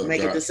kind of stuff.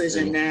 Make a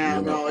decision now.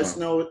 No, it's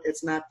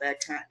not that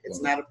kind. It's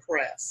not a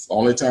press. The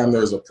only time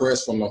there's a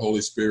press from the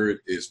Holy Spirit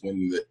is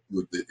when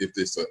if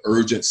it's an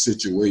urgent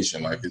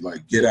situation, like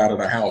get out of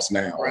the house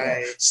now,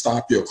 right. Or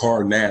stop your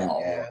car now,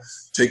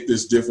 Yes. or take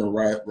this different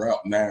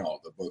route now.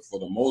 But for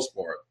the most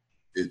part,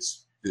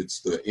 it's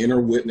the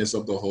inner witness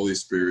of the Holy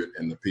Spirit,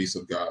 and the peace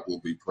of God will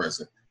be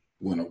present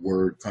when a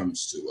word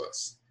comes to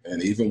us.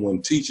 And even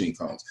when teaching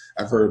comes,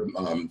 I've heard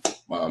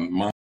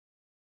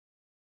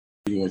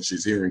when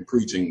she's hearing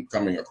preaching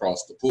coming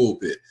across the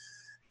pulpit,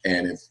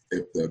 and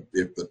if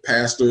the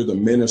pastor, the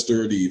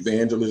minister, the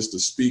evangelist, the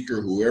speaker,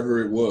 whoever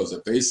it was,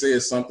 if they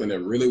said something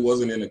that really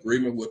wasn't in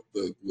agreement with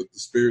the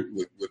spirit,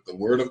 with the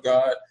word of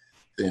God,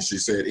 then she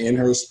said in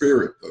her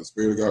spirit, the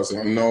spirit of God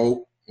said,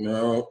 no,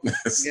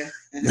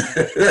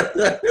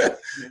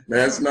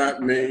 that's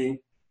not me.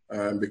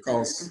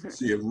 Because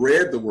she had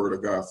read the word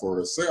of God for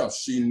herself,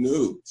 she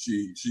knew,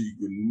 she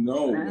would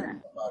know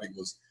when somebody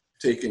was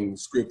taking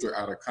scripture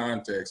out of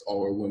context,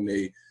 or when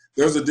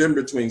there's a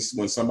difference between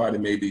when somebody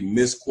maybe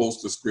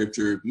misquotes the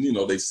scripture,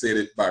 they said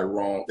it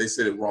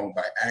wrong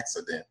by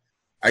accident.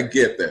 I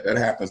get that. That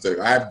happens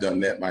there. I've done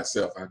that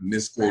myself. I've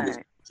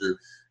misquoted scripture,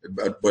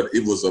 but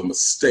it was a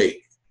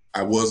mistake.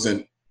 I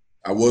wasn't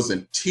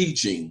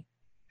teaching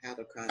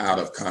out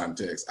of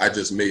context. I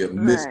just may have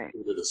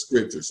misquoted a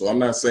scripture. So I'm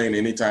not saying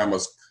anytime a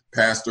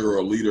pastor or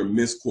a leader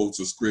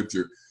misquotes a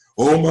scripture,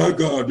 oh my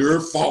God,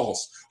 they're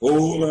false.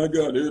 Oh my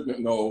God,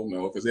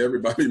 no, because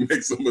everybody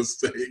makes a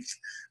mistake.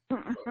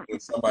 When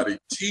somebody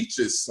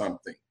teaches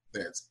something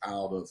that's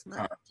out of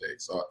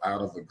context or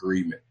out of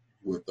agreement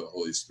with the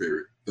Holy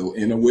Spirit, the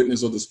inner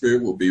witness of the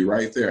Spirit will be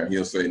right there, and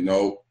he'll say,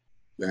 no,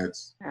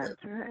 that's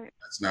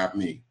not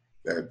me.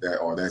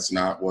 Or that's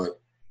not what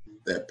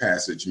that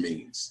passage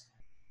means.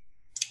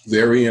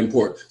 Very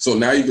important. So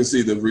now you can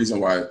see the reason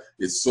why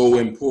it's so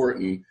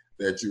important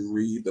that you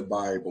read the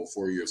Bible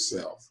for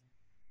yourself.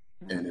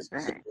 And it's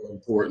so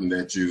important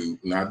that you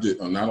not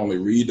only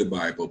read the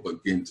Bible,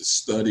 but begin to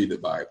study the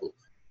Bible.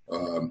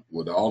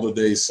 With all the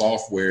day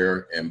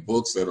software and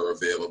books that are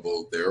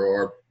available, there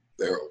are,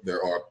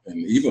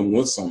 and even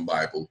with some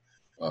Bible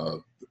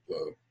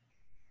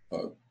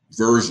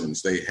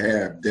versions, they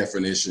have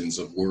definitions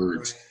of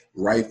words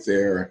right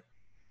there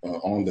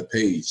on the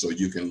page, so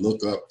you can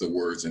look up the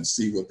words and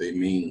see what they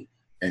mean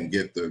and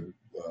get the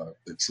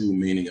true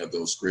meaning of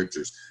those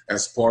scriptures.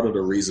 That's part of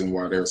the reason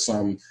why there are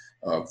some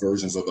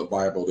versions of the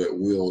Bible that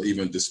will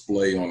even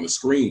display on the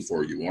screen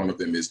for you. One of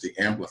them is the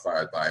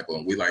Amplified Bible,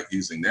 and we like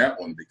using that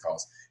one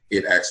because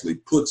it actually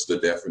puts the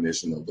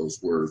definition of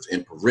those words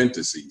in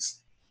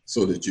parentheses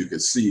so that you can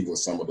see what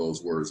some of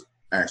those words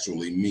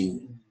actually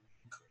mean.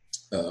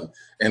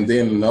 And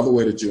then another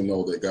way that you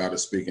know that God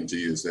is speaking to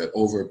you is that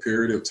over a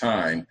period of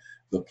time,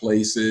 the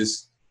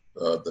places,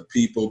 the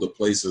people, the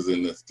places,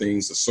 and the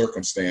things, the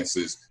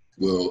circumstances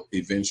will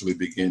eventually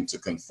begin to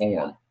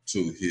conform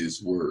to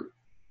his word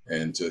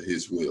and to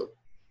his will.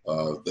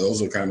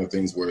 Those are kind of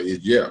things where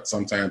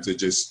sometimes it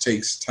just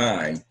takes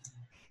time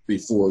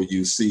before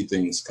you see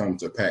things come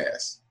to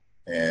pass.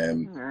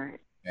 And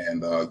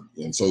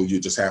so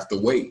you just have to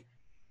wait.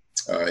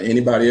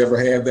 Anybody ever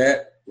had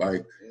that?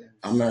 Like,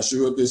 I'm not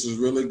sure if this is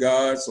really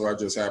God, so I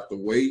just have to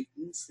wait.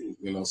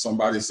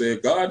 Somebody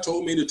said, God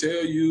told me to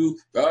tell you,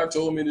 God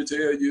told me to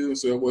tell you. And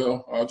said,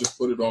 well, I'll just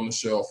put it on the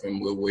shelf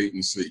and we'll wait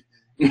and see.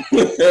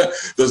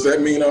 Does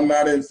that mean I'm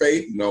not in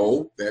faith?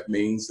 No, that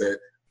means that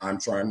I'm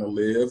trying to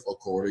live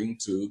according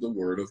to the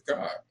word of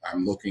God.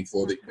 I'm looking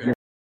for the inner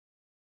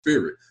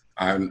spirit.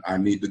 I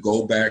need to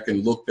go back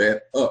and look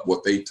that up,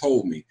 what they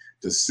told me,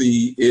 to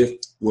see if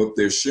what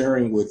they're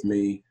sharing with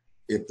me,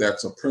 if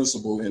that's a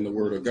principle in the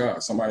word of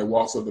God. Somebody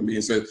walks up to me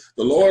and says,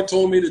 the Lord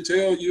told me to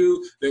tell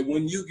you that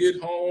when you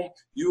get home,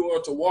 you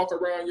are to walk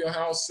around your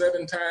house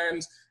 7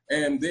 times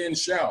and then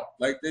shout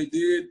like they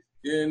did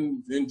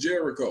in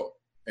Jericho.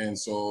 And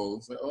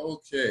so,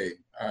 okay,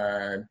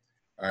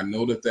 I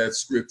know that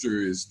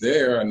scripture is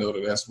there. I know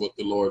that that's what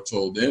the Lord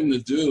told them to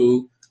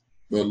do.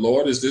 But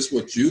Lord, is this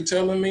what you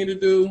telling me to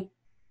do?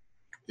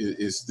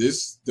 Is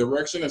this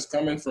direction that's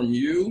coming from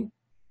you?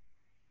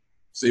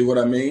 See what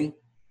I mean?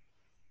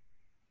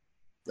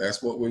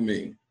 That's what we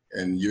mean.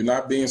 And you're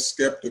not being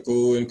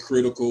skeptical and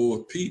critical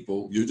of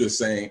people. You're just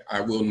saying,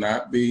 I will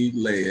not be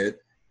led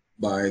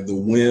by the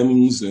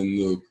whims and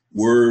the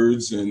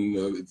words and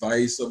the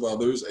advice of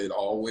others. It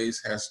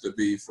always has to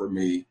be for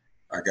me.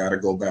 I got to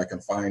go back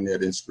and find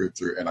that in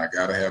scripture, and I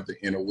got to have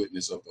the inner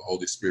witness of the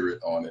Holy Spirit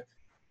on it.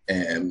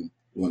 And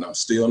when I'm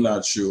still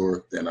not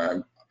sure, then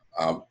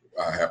I'll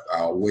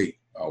wait.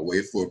 I'll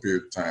wait for a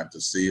period of time to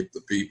see if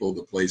the people,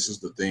 the places,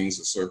 the things,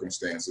 the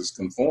circumstances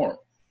conform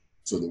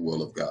to the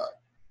will of God.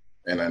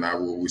 And then I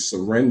will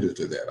surrender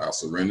to that. I'll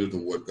surrender to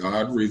what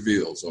God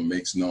reveals or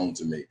makes known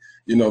to me.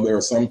 You know, there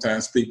are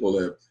sometimes people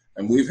that,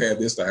 and we've had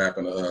this to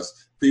happen to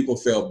us, people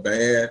felt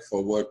bad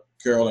for what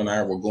Carol and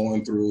I were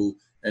going through,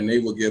 and they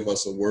would give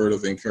us a word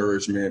of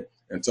encouragement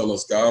and tell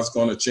us God's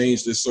going to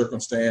change this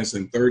circumstance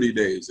in 30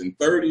 days. In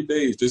 30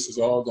 days, this is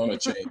all going to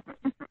change.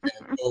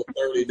 And so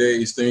 30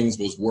 days, things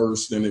was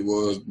worse than it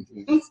was.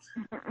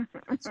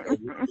 So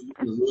you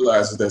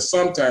realize that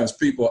sometimes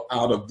people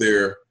out of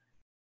their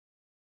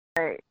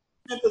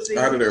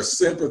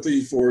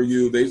sympathy for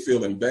you, they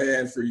feeling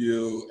bad for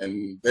you,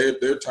 and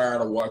they're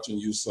tired of watching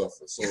you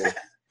suffer. So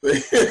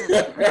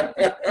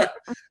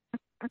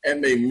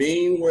and they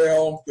mean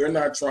well. They're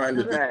not trying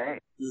to do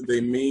you.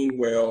 They mean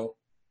well,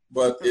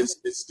 but it's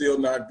still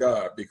not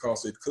God,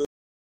 because it could.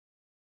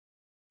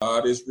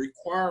 God is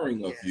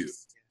requiring of you.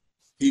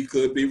 He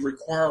could be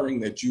requiring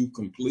that you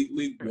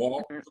completely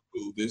walk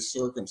through this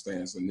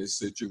circumstance and this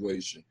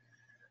situation,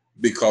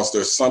 because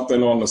there's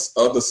something on the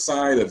other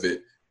side of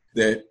it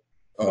that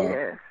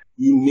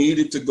you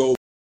needed to go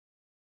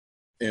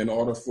in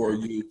order for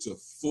you to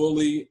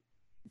fully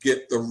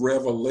get the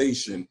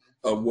revelation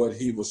of what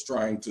he was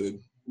trying to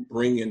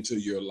bring into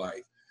your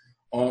life.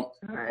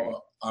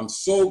 I'm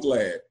so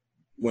glad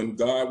when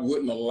God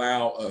wouldn't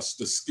allow us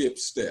to skip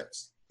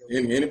steps.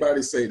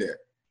 Anybody say that?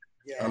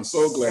 Yes. I'm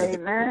so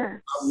glad. I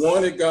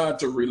wanted God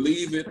to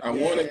relieve it. I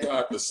wanted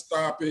God to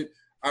stop it.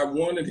 I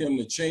wanted him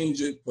to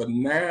change it. But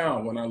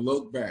now when I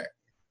look back,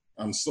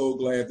 I'm so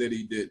glad that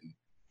he didn't.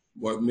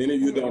 What many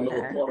of you don't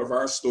know, part of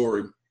our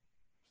story,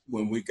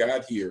 when we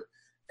got here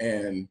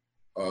and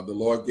the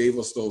Lord gave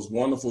us those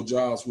wonderful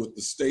jobs with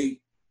the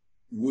state,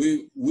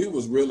 we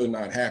was really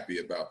not happy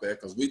about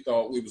that, because we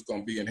thought we was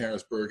going to be in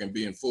Harrisburg and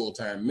be in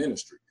full-time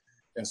ministry.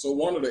 And so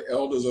one of the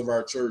elders of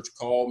our church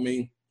called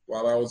me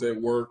while I was at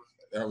work.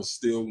 I was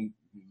still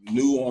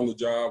new on the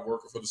job,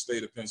 working for the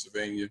state of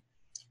Pennsylvania.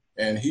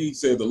 And he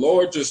said, the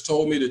Lord just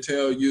told me to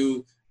tell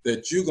you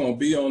that you're going to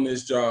be on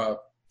this job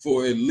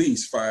for at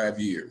least 5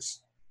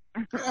 years.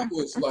 I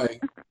was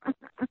like,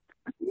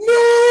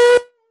 no!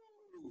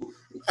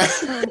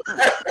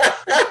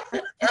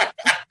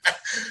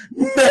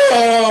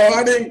 No,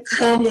 I didn't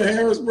come to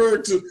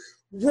Harrisburg to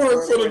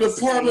work for the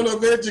Department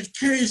of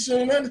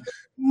Education.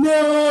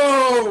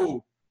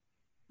 No!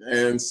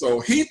 And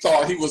so he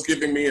thought he was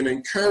giving me an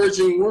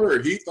encouraging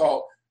word. He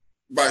thought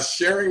by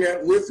sharing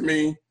that with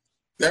me,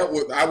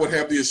 I would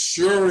have the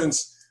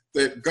assurance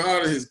that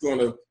God is going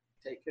to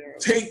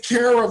take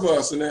care of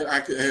us, and that I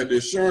could have the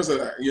assurance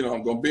that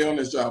I'm going to be on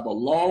this job a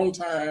long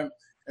time,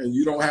 and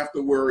you don't have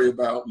to worry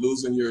about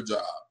losing your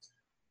job.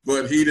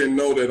 But he didn't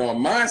know that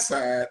on my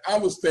side, I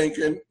was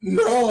thinking,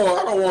 no,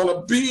 I don't want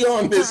to be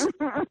on this.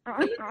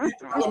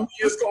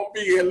 It's going to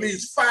be at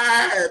least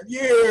 5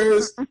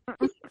 years.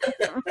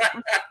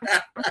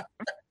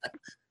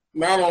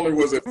 Not only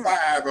was it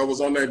 5, I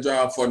was on that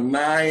job for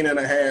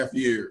 9.5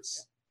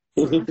 years.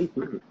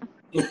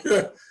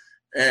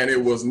 And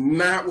it was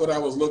not what I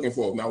was looking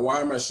for. Now,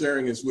 why am I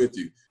sharing this with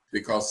you?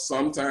 Because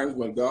sometimes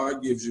when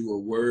God gives you a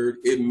word,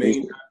 it may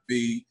not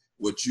be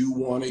what you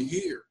want to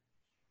hear.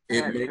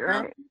 It may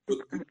not be what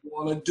you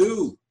want to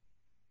do.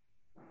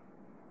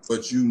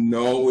 But you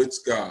know it's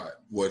God.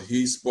 What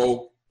he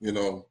spoke,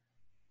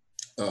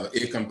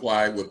 it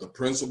complied with the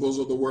principles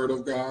of the word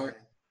of God.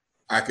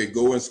 I could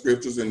go in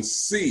scriptures and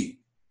see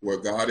where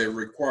God had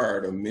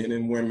required of men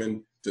and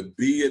women to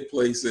be at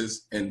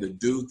places and to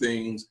do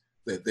things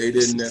that they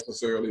didn't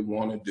necessarily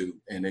want to do,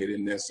 and they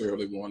didn't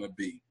necessarily want to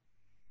be.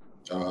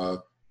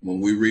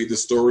 When we read the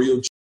story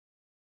of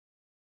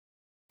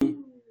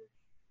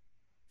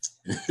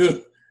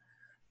Jesus,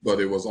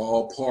 but it was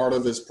all part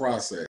of his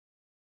process.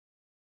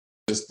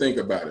 Just think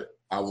about it.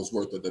 I was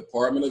with the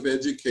Department of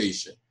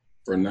Education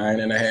for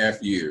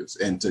 9.5 years,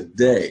 and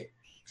today,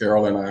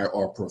 Carol and I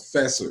are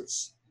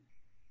professors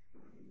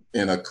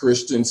in a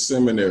Christian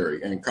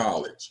seminary and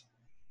college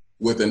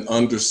with an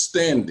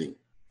understanding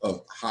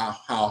of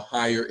how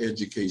higher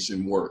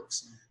education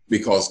works,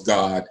 because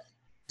God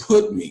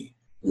put me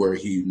where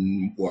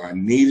I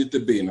needed to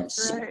be, and I'm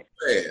so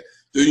glad.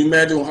 Do you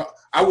imagine how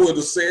I would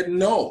have said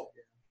no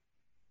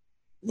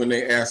when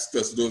they asked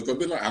us to do it?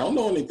 Because I don't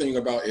know anything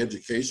about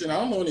education. I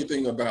don't know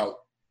anything about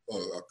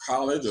a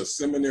college or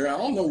seminary. I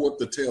don't know what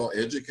to tell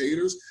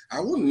educators.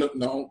 I wouldn't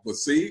know, but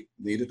see,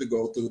 needed to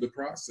go through the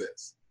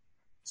process.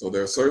 So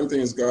there are certain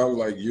things God was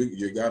like,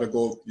 you got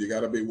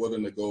to be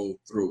willing to go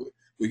through it.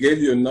 We gave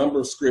you a number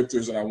of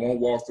scriptures, and I won't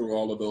walk through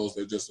all of those.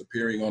 They're just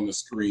appearing on the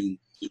screen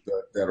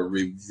that are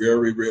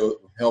very real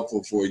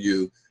helpful for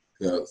you.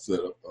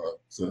 so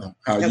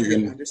how you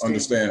can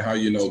understand how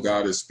you know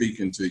God is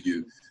speaking to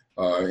you.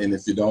 And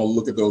if you don't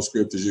look at those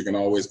scriptures, you can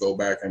always go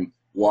back and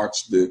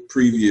watch the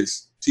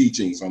previous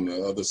teachings on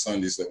the other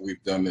Sundays that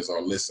we've done this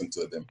or listen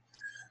to them.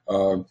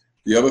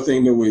 The other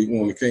thing that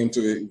when we came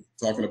to it,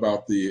 talking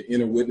about the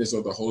inner witness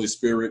of the Holy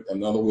Spirit,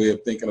 another way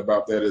of thinking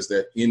about that is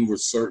that inward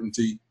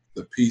certainty,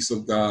 the peace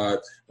of God.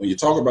 When you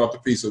talk about the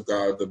peace of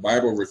God, the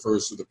Bible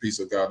refers to the peace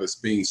of God as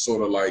being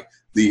sort of like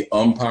the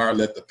umpire.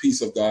 Let the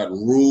peace of God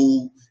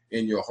rule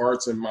in your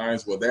hearts and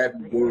minds. Well, that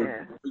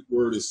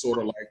word is sort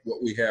of like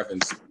what we have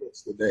in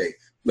sports today.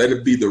 Let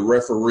it be the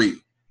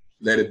referee.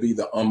 Let it be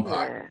the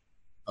umpire.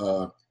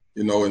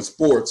 You know, in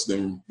sports,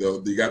 then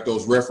you got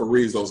those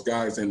referees, those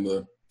guys in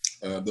the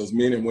those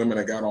men and women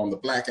that got on the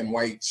black and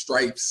white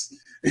stripes,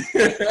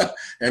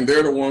 and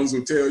they're the ones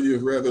who tell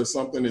you whether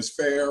something is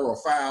fair or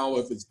foul,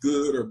 if it's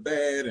good or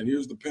bad, and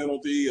here's the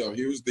penalty, or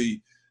here's the,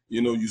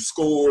 you know, you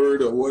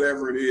scored, or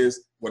whatever it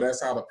is. Well,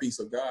 that's how the peace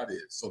of God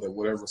is, so that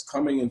whatever's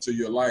coming into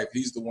your life,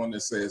 he's the one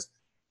that says,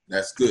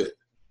 that's good,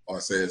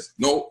 or says,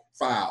 nope,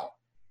 foul,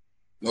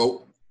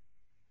 nope,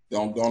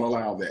 don't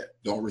allow that,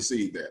 don't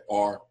receive that,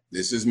 or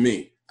this is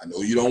me. I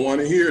know you don't want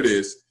to hear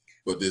this,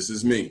 but this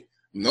is me.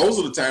 And those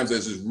are the times that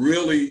it's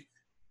really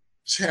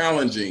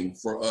challenging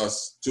for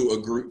us to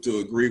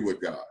agree with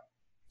God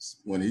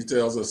when he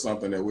tells us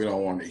something that we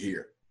don't want to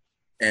hear.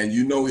 And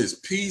you know his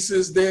peace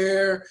is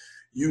there,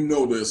 you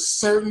know the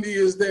certainty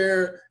is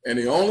there, and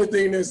the only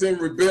thing that's in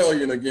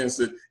rebellion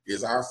against it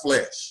is our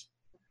flesh.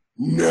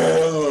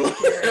 No,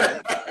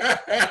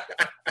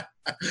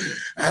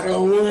 I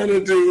don't want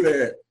to do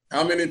that.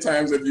 How many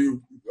times have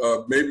you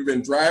maybe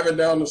been driving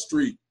down the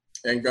street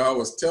and God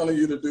was telling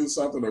you to do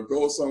something or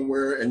go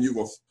somewhere, and you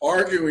were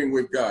arguing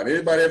with God?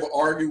 Anybody ever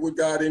argue with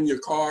God in your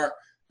car,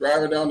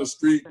 driving down the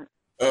street?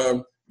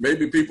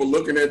 Maybe people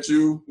looking at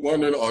you,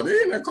 wondering, are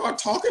they in their car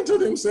talking to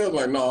themselves?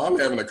 Like, no, I'm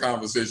having a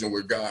conversation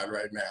with God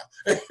right now.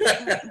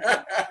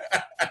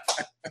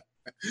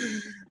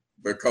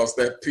 Because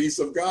that peace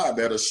of God,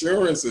 that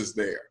assurance is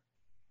there.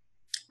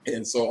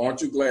 And so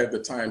aren't you glad the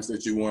times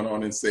that you went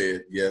on and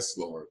said, yes,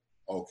 Lord,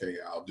 okay,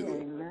 I'll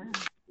do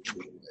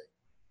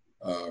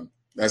it.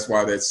 That's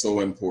why that's so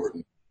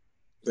important.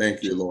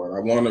 Thank you, Lord. I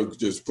want to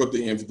just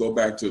go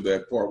back to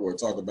that part where I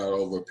talked about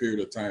over a period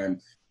of time,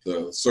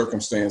 the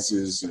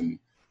circumstances and,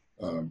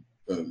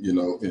 you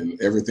know,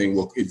 and everything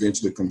will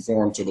eventually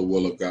conform to the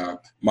will of God.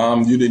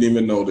 Mom, you didn't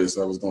even know this.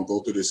 I was going to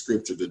go through this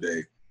scripture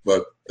today,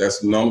 but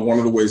that's one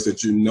of the ways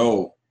that you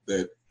know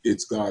that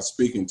it's God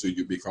speaking to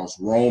you, because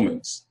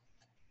Romans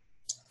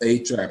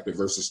 8 chapter,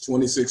 verses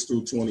 26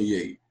 through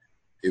 28,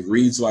 it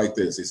reads like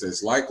this. It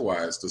says,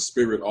 likewise, the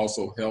Spirit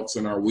also helps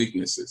in our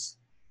weaknesses,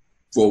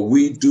 for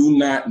we do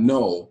not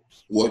know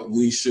what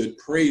we should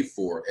pray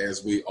for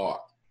as we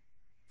ought.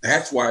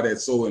 That's why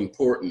that's so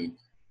important,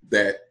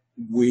 that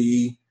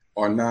we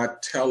are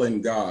not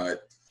telling God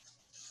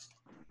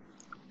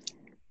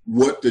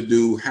what to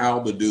do, how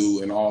to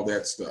do, and all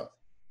that stuff.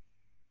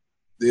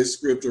 This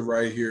scripture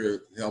right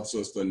here helps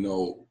us to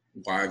know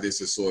why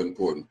this is so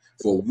important.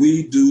 For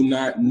we do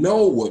not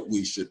know what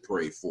we should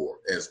pray for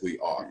as we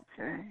ought.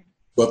 Okay.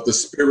 But the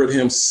Spirit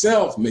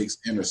himself makes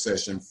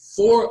intercession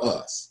for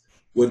us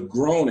with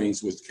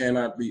groanings which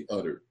cannot be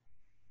uttered.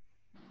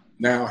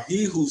 Now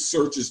he who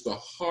searches the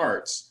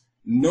hearts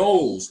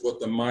knows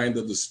what the mind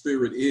of the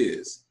Spirit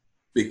is,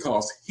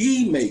 because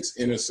he makes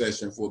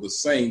intercession for the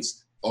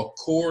saints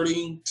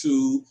according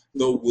to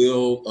the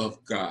will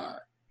of God.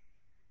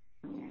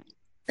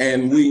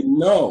 And we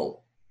know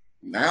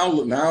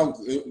now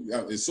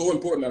it's so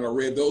important that I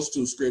read those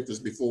two scriptures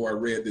before I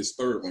read this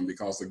third one,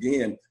 because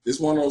again, this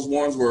is one of those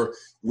ones where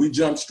we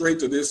jump straight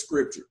to this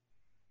scripture,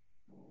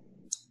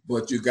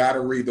 but you got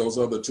to read those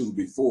other two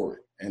before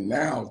it. And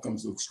now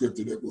comes the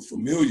scripture that we're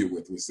familiar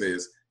with, which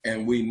says,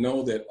 and we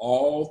know that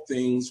all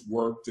things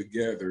work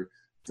together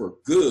for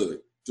good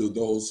to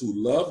those who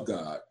love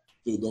God,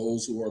 to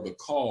those who are the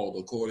called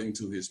according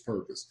to his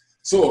purpose.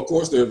 So, of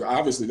course, there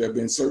have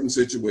been certain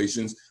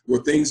situations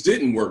where things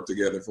didn't work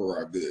together for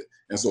our good.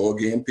 And so,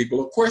 again,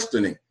 people are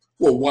questioning,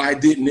 well, why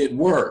didn't it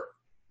work?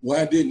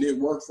 Why didn't it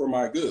work for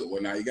my good?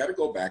 Well, now you got to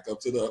go back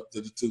up to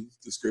the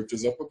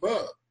scriptures up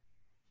above.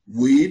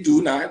 We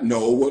do not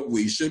know what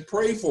we should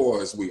pray for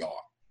as we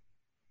ought.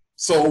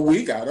 So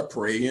we got to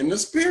pray in the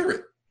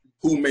Spirit,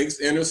 who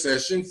makes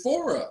intercession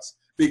for us,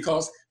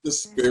 because the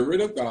Spirit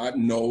of God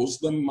knows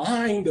the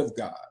mind of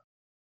God.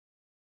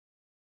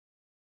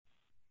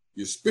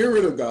 Your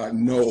Spirit of God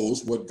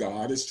knows what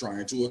God is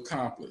trying to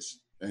accomplish.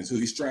 And so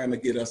he's trying to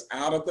get us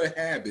out of the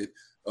habit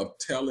of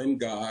telling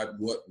God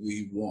what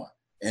we want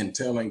and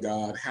telling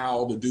God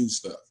how to do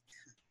stuff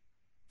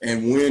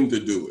and when to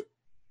do it.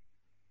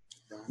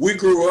 We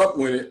grew up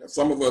when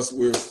some of us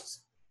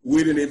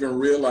we didn't even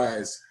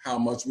realize how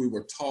much we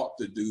were taught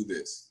to do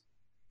this.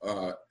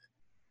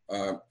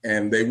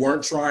 And they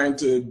weren't trying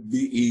to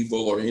be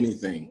evil or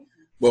anything.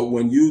 But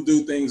when you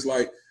do things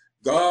like,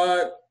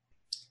 God,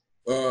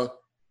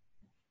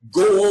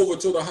 go over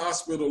to the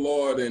hospital,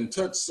 Lord, and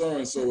touch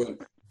so-and-so,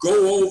 and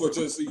go over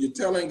to, so you're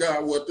telling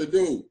God what to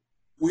do.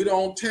 We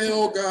don't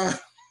tell God.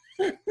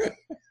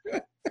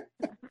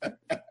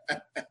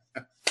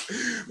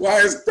 Why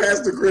is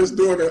Pastor Chris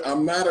doing it?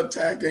 I'm not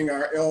attacking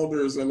our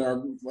elders and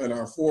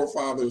our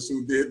forefathers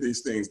who did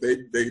these things. They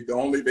could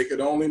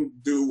only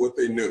do what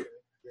they knew.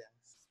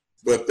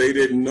 But they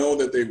didn't know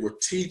that they were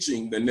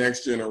teaching the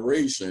next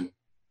generation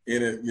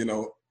in it,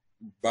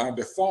 by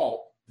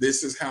default,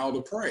 this is how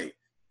to pray.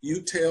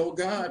 You tell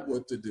God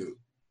what to do.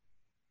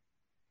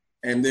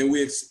 And then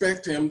we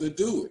expect him to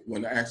do it.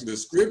 When actually the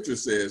scripture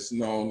says,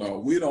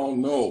 no, we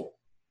don't know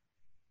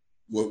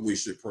what we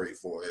should pray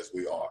for as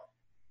we ought.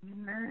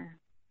 Amen.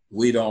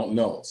 We don't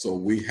know. So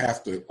we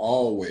have to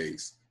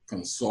always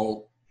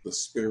consult the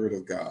Spirit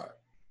of God,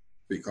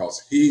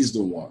 because he's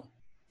the one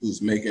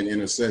who's making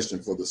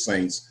intercession for the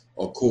saints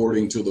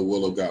according to the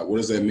will of God. What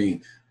does that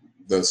mean?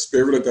 The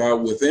Spirit of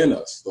God within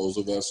us, those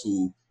of us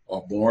who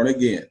are born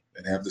again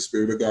and have the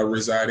Spirit of God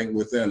residing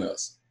within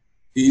us,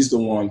 he's the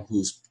one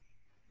who's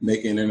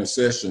making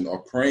intercession or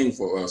praying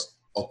for us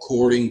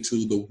according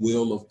to the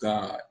will of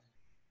God.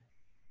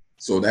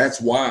 So that's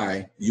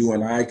why you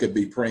and I could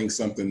be praying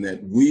something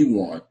that we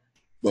want,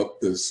 but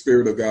the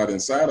Spirit of God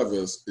inside of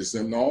us is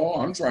saying, no,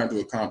 I'm trying to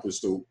accomplish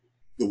the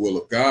will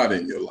of God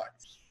in your life,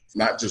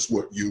 not just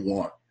what you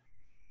want.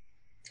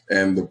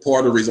 And the part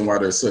of the reason why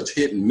there's such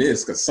hit and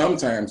miss, because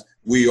sometimes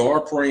we are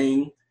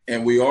praying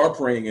and we are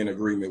praying in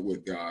agreement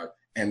with God,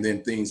 and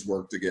then things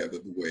work together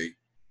the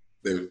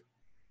way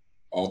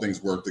all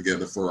things work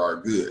together for our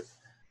good.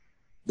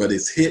 But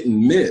it's hit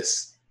and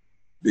miss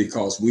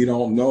because we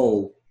don't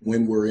know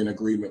when we're in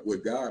agreement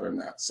with God or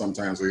not.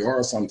 Sometimes we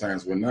are,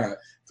 sometimes we're not,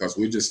 because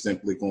we're just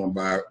simply going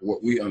by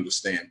what we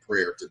understand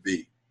prayer to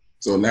be.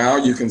 So now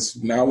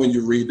when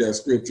you read that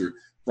scripture,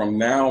 from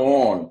now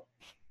on,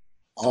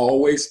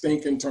 always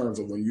think in terms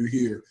of when you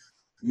hear,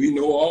 we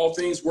know all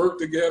things work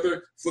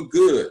together for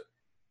good.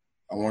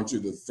 I want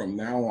you to, from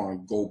now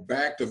on, go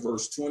back to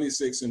verse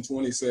 26 and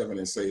 27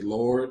 and say,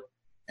 Lord,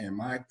 am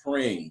I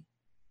praying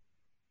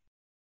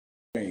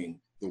the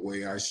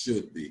way I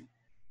should be?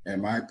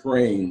 Am I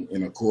praying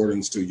in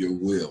accordance to your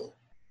will?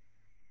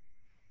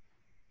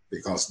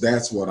 Because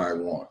that's what I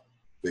want.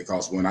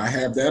 Because when I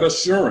have that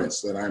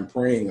assurance that I'm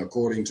praying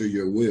according to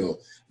your will,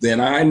 then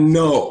I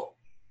know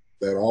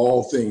that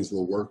all things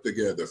will work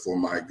together for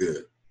my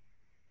good.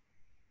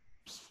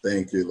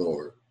 Thank you,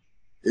 Lord.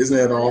 Isn't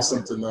that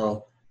awesome to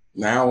know?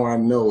 Now I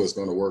know it's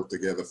going to work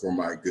together for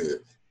my good.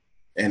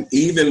 And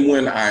even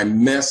when I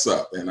mess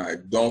up and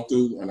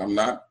and I'm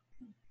not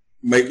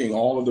making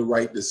all of the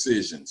right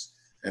decisions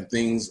and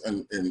things,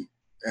 and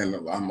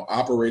I'm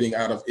operating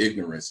out of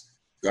ignorance,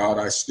 God,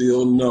 I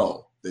still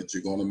know that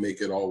you're going to make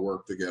it all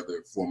work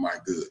together for my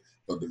good.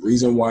 But the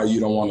reason why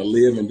you don't want to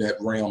live in that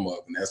realm of,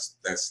 and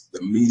that's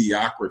the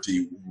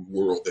mediocrity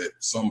world that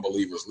some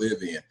believers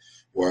live in,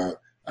 where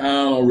I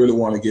don't really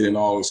want to get in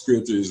all the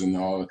scriptures and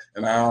I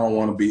don't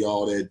want to be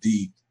all that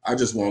deep. I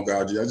just want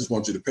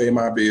you to pay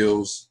my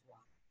bills.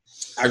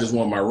 I just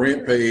want my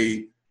rent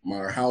paid,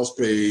 my house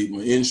paid,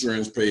 my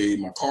insurance paid,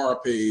 my car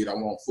paid. I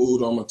want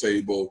food on my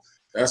table.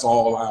 That's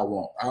all I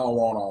want. I don't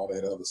want all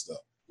that other stuff.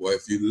 Well,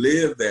 if you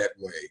live that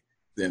way,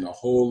 then a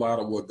whole lot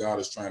of what God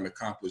is trying to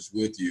accomplish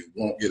with you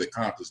won't get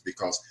accomplished,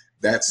 because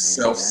that's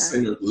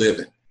self-centered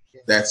living.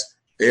 That's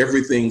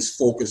everything's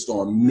focused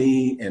on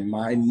me and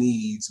my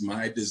needs,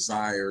 my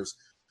desires,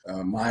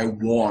 my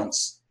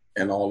wants,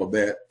 and all of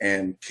that.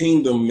 And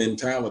kingdom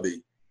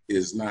mentality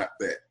is not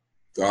that.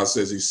 God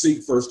says, you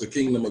seek first the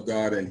kingdom of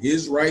God and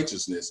his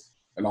righteousness,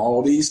 and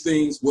all these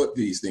things, what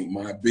these things?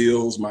 My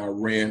bills, my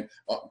rent.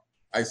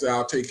 I say,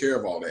 I'll take care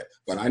of all that.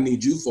 But I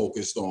need you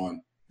focused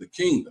on the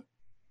kingdom,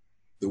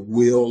 the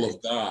will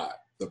of God,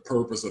 the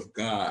purpose of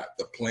God,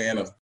 the plan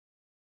of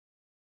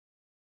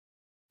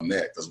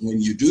that. Because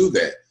when you do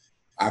that,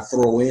 I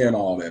throw in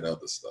all that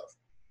other stuff.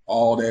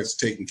 All that's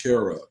taken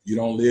care of. You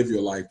don't live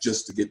your life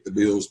just to get the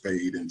bills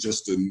paid and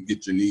just to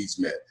get your needs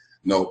met.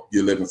 No,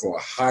 you're living for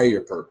a higher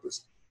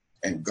purpose.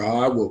 And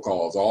God will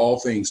cause all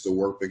things to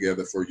work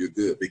together for your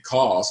good,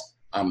 because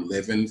I'm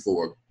living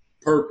for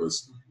a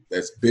purpose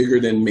that's bigger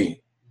than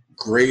me,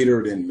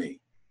 greater than me.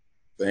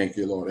 Thank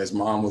you, Lord. As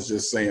Mom was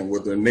just saying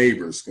with her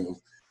neighbors,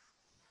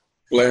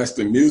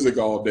 blasting music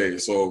all day.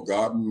 So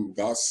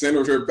God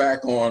centered her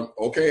back on,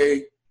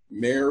 okay,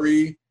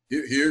 Mary,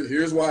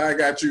 here's why I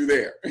got you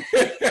there.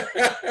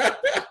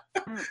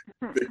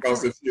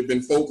 Because if she'd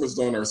been focused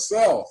on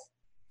herself,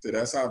 so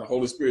that's how the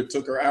Holy Spirit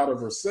took her out of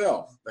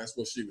herself. That's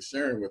what she was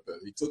sharing with us.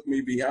 He took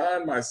me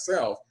beyond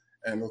myself,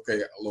 and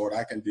okay, Lord,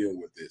 I can deal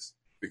with this,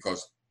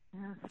 because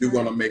you're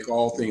going to make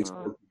all things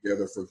work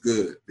together for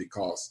good,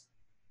 because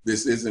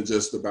this isn't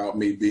just about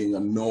me being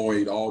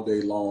annoyed all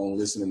day long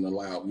listening to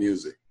loud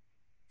music.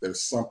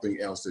 There's something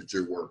else that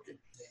you're working,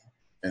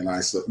 and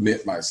I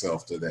submit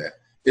myself to that.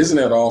 Isn't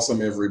that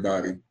awesome,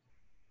 everybody?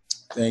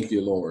 Thank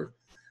you, Lord.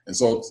 And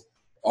so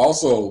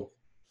also,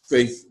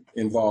 faith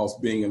involves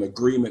being in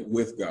agreement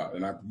with God.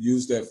 And I've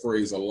used that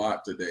phrase a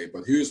lot today,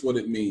 but here's what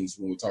it means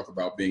when we talk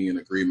about being in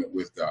agreement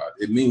with God.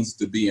 It means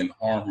to be in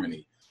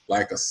harmony,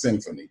 like a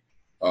symphony.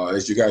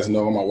 As you guys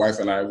know, my wife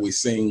and I, we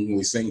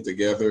sing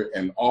together,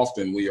 and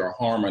often we are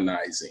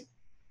harmonizing.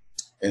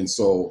 And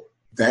so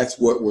that's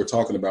what we're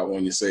talking about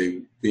when you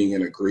say being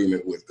in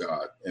agreement with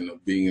God and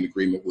being in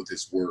agreement with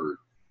his word,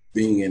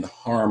 being in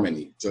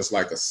harmony, just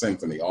like a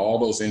symphony. All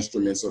those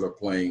instruments that are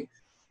playing,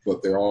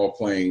 but they're all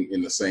playing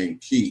in the same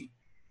key.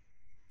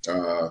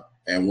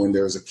 And when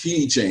there's a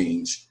key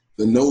change,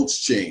 the notes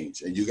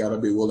change, and you got to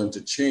be willing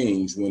to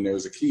change when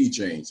there's a key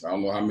change. I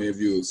don't know how many of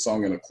you have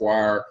sung in a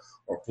choir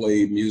or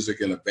played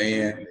music in a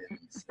band.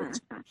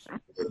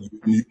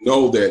 You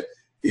know that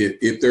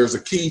if there's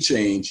a key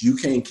change, you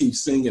can't keep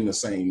singing the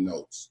same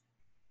notes.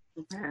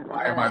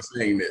 Why am I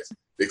saying this?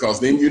 Because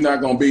then you're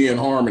not going to be in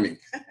harmony,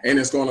 and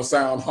it's going to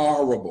sound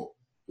horrible.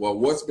 Well,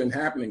 what's been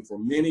happening for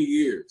many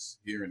years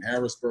here in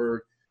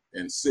Harrisburg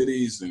and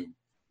cities and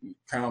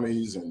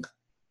counties and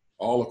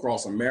all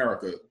across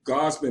America,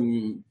 God's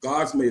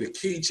made a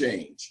key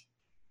change.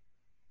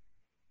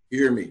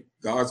 Hear me.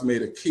 God's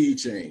made a key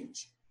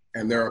change.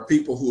 And there are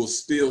people who are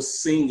still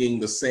singing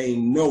the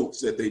same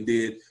notes that they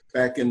did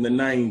back in the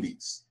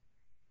 90s.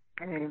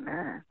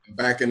 Amen.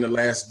 Back in the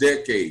last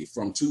decade,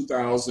 from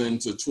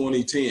 2000 to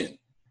 2010.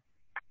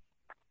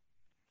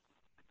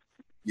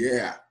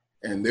 Yeah.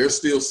 And they're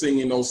still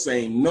singing those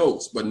same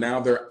notes, but now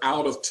they're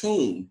out of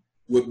tune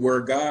with where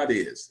God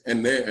is.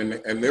 And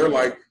they're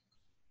like,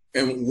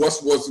 and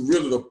what's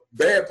really the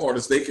bad part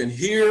is they can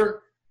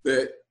hear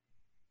that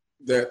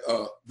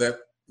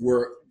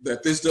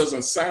this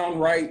doesn't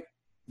sound right,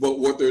 but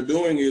what they're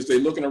doing is they're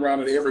looking around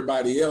at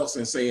everybody else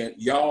and saying,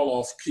 y'all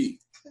off key.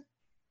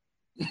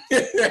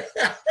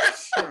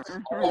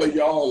 All of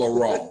y'all are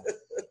wrong.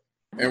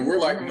 And we're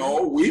like,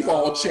 no, we've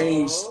all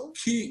changed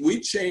key.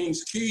 We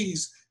changed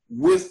keys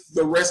with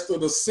the rest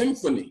of the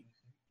symphony,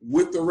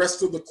 with the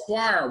rest of the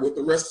choir, with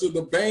the rest of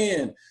the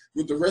band,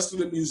 with the rest of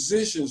the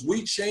musicians.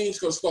 We changed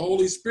because the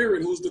Holy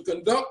Spirit, who's the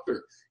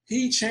conductor,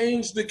 he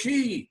changed the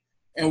key.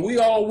 And we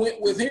all went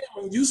with him,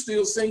 and you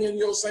still singing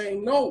your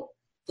same note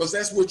because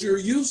that's what you're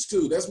used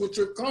to. That's what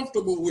you're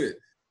comfortable with.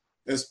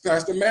 As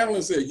Pastor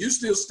Madeline said, you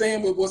still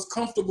stand with what's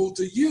comfortable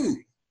to you.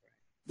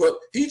 But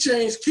he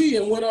changed key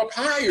and went up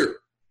higher.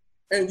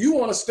 And you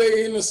want to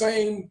stay in the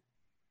same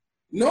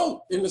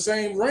note, in the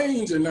same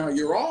range, and now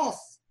you're off.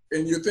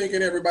 And you're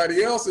thinking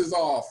everybody else is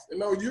off. And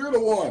no, you're the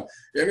one.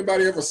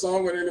 Anybody ever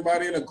sung with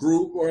anybody in a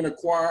group or in a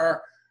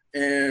choir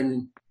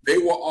and they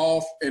were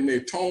off and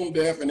they're tone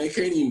deaf and they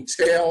can't even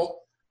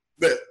tell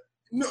that,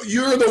 no,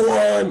 you're the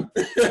one.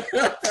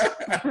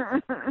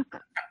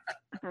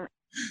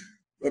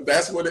 But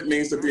that's what it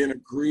means to be in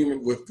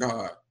agreement with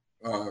God.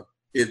 I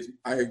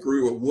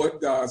agree with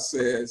what God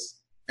says,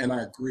 and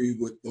I agree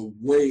with the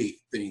way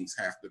things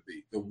have to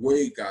be, the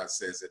way God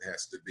says it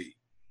has to be.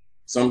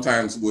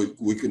 Sometimes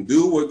we can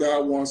do what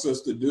God wants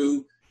us to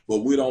do,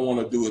 but we don't want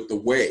to do it the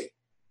way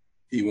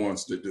he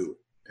wants to do it.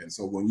 And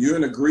so when you're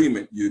in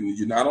agreement,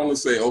 you not only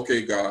say,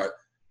 okay, God,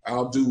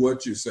 I'll do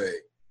what you say.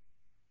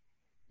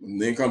 And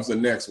then comes the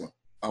next one.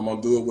 I'm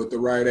going to do it with the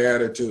right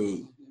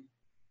attitude.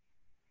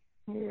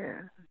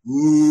 Yeah.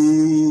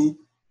 Ooh.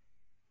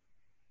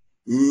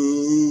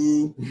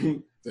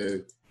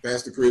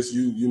 Pastor Chris,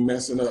 you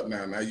messing up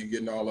now. Now you're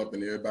getting all up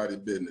in everybody's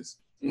business.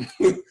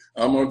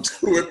 I'm going to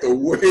do it the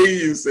way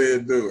you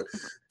said do it.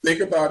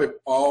 Think about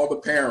it, all the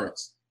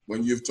parents.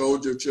 When you've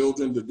told your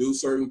children to do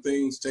certain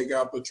things, take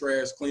out the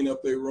trash, clean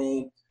up their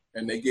room,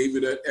 and they gave you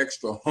that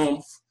extra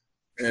humph,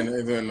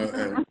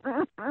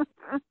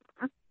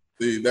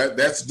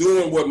 that's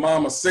doing what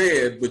mama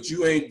said, but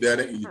you ain't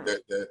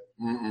that.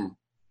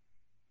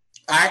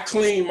 I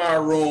clean my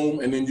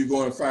room, and then you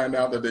go and find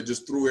out that they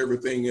just threw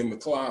everything in the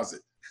closet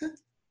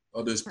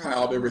or just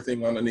piled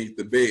everything underneath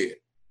the bed.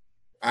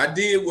 I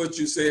did what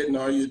you said.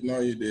 No, you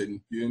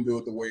didn't. You didn't do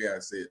it the way I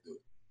said do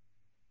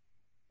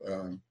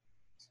it.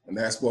 And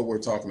that's what we're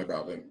talking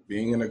about,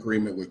 being in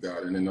agreement with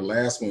God. And then the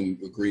last one,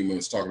 agreement,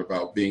 is talking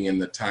about being in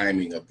the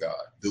timing of God.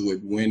 Do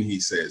it when he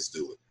says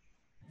do it.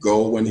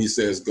 Go when he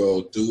says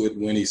go. Do it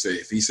when he says.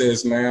 If he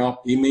says now,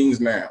 he means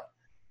now.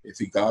 If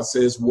God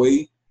says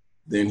wait,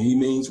 then he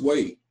means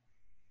wait.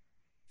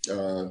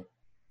 And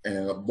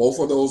both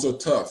of those are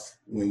tough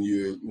when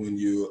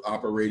you're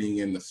operating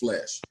in the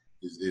flesh.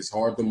 It's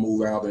hard to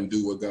move out and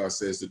do what God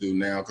says to do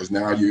now, because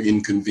now you're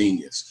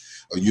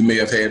inconvenienced. Or you may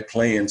have had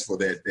plans for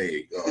that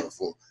day.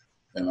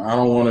 And I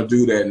don't want to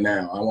do that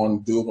now. I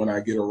want to do it when I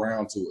get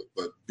around to it.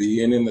 But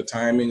being in the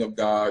timing of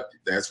God,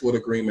 that's what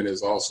agreement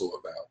is also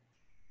about.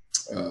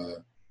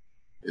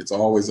 It's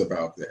always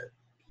about that.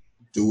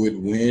 Do it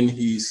when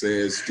he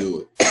says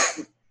do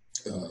it.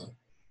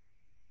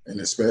 And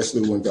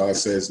especially when God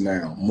says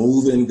now.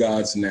 Move in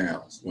God's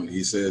nows. When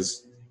he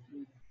says,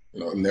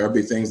 and there'll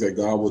be things that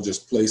God will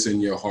just place in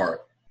your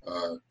heart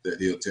that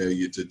he'll tell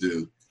you to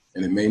do.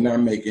 And it may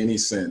not make any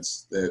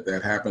sense.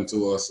 That happened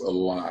to us a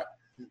lot.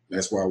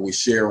 That's why we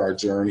share our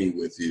journey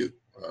with you.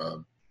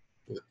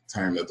 The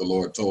time that the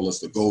Lord told us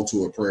to go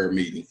to a prayer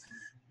meeting.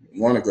 I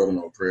didn't want to go to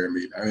no prayer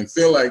meeting. I didn't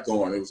feel like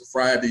going. It was a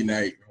Friday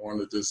night. I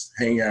wanted to just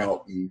hang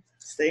out and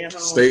stay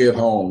at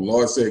home.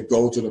 Lord said,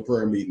 go to the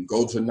prayer meeting.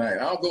 Go tonight.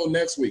 I'll go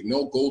next week.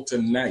 No, go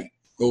tonight.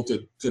 go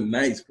to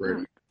tonight's prayer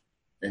meeting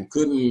and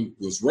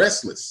was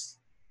restless.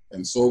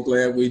 And so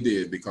glad we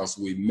did, because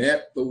we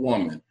met the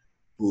woman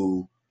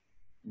who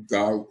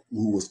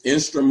was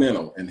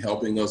instrumental in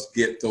helping us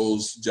get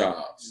those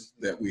jobs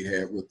that we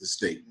had with the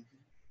state.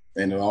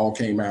 And it all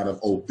came out of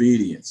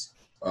obedience.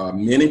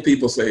 Many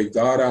people say,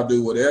 God, I'll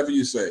do whatever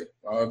you say.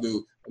 I'll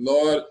do.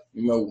 Lord,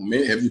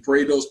 have you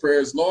prayed those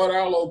prayers? Lord,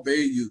 I'll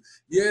obey you.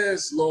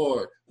 Yes,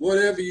 Lord,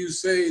 whatever you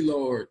say,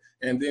 Lord.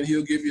 And then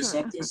he'll give you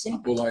something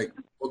simple like,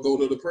 we'll go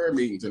to the prayer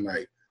meeting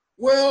tonight.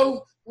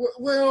 Well,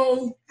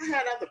 I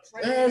had other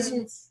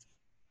plans.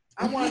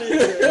 I wanted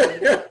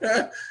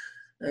to.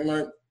 And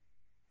like,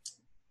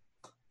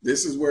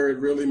 this is where it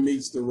really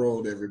meets the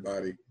road,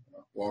 everybody.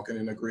 Walking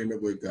in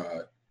agreement with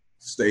God.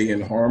 Stay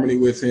in harmony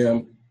with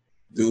him.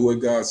 Do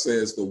what God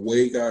says, the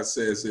way God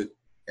says it,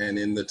 and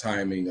in the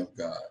timing of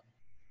God.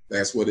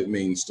 That's what it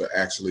means to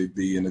actually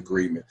be in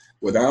agreement.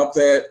 Without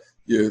that,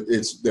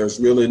 there's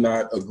really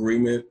not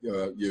agreement.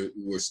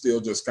 We're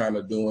still just kind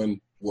of doing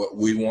what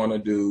we want to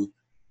do,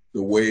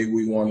 the way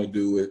we want to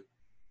do it.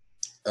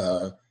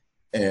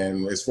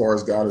 And as far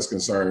as God is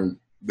concerned,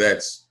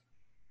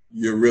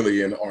 you're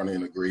really aren't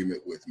in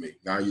agreement with me.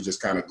 Now you're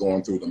just kind of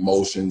going through the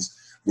motions.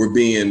 We're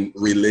being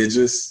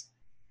religious.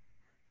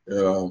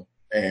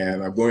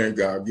 And I'm going,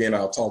 again,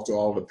 I'll talk to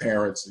all the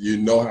parents. You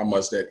know how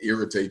much that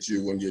irritates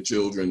you when your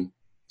children,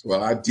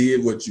 well, I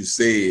did what you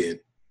said.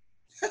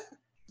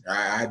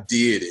 I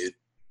did it.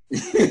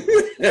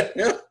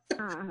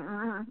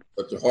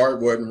 But the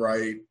heart wasn't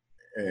right.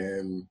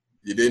 And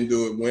you didn't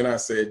do it when I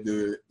said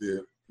do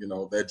it.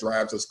 That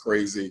drives us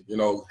crazy.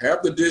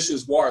 Have the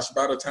dishes washed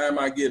by the time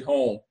I get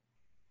home.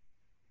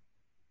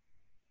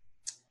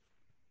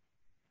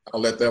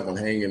 I'll let that one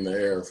hang in the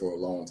air for a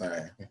long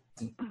time.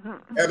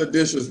 Have the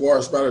dishes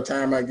washed by the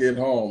time I get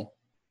home.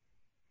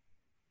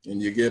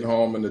 And you get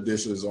home and the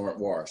dishes aren't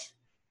washed.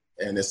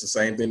 And it's the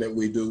same thing that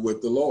we do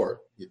with the Lord.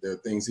 There are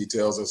things he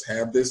tells us,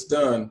 have this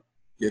done,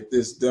 get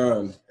this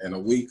done. And a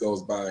week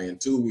goes by, and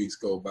 2 weeks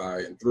go by,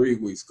 and 3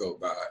 weeks go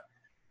by.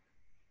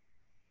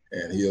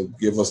 And he'll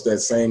give us that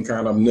same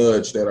kind of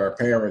nudge that our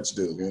parents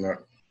do.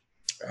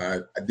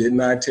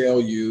 Didn't I tell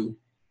you?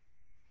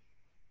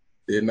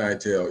 Didn't I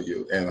tell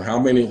you? And how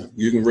many,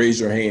 you can raise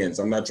your hands.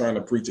 I'm not trying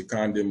to preach a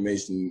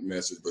condemnation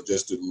message, but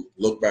just to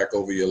look back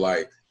over your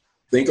life.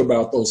 Think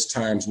about those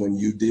times when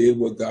you did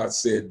what God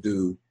said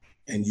do,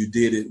 and you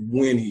did it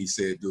when he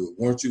said do it.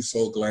 Weren't you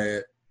so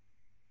glad?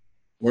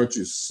 Weren't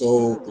you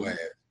so glad?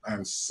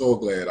 I'm so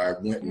glad I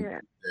went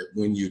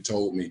when you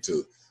told me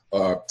to.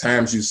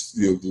 Times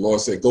the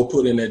Lord said, go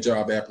put in that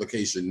job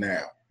application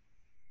now.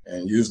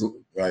 And usually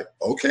like,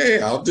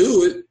 okay, I'll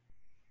do it.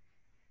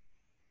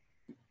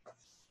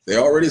 They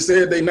already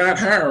said they're not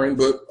hiring,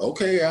 but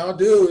okay, I'll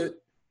do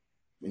it.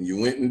 And you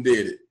went and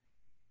did it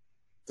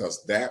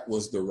because that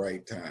was the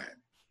right time.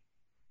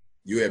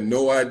 You have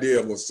no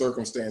idea what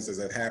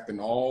circumstances had happened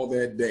all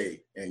that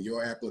day, and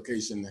your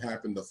application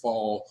happened to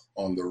fall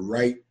on the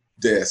right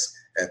desk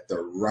at the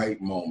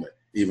right moment,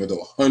 even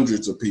though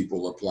hundreds of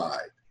people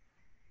applied,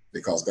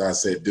 because God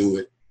said, do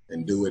it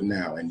and do it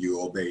now, and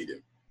you obeyed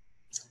him.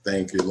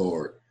 Thank you,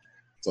 Lord.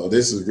 So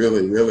this is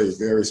really, really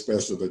very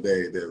special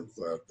today that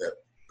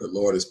the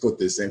Lord has put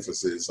this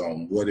emphasis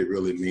on what it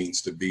really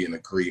means to be in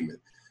agreement.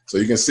 So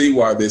you can see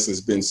why this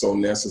has been so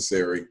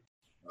necessary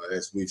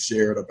as we've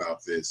shared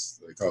about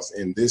this, because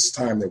in this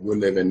time that we're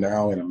living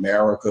now in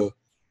America,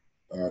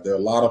 there are a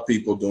lot of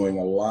people doing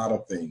a lot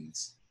of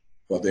things,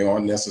 but they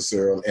aren't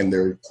necessarily, and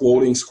they're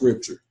quoting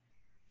scripture,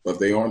 but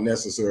they aren't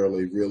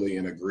necessarily really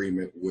in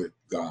agreement with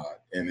God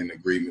and in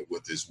agreement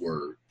with his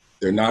word.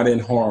 They're not in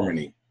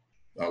harmony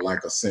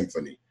like a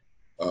symphony.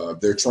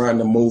 They're trying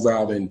to move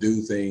out and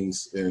do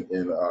things.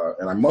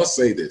 And I must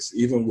say this,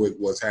 even with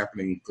what's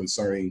happening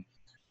concerning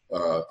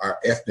our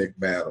ethnic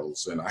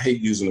battles, and I hate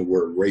using the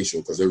word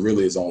racial because there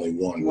really is only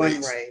one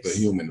race, the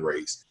human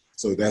race.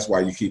 So that's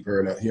why you keep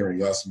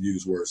hearing us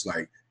use words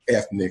like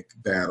ethnic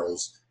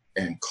battles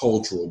and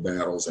cultural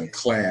battles and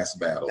class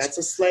battles. That's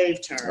a slave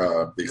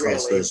term.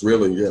 Because there's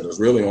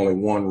really only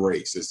one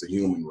race. It's the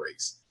human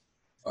race.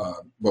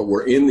 But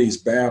we're in these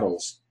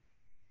battles.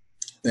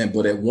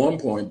 But at one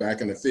point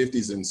back in the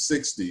 50s and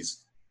 60s,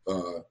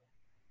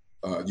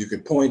 you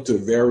could point to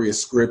various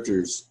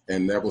scriptures,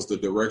 and that was the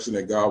direction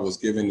that God was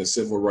giving the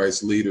civil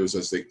rights leaders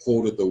as they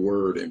quoted the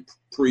word and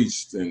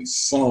preached and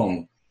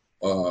sung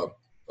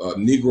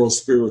Negro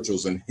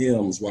spirituals and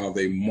hymns while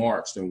they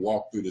marched and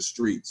walked through the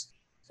streets.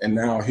 And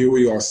now here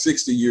we are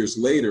 60 years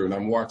later, and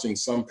I'm watching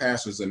some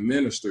pastors and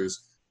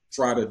ministers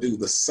try to do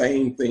the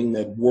same thing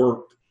that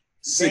worked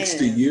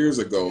 60 years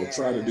ago,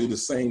 try to do the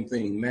same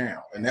thing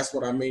now. And that's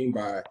what I mean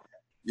by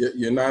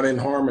you're not in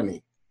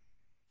harmony.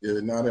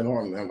 You're not in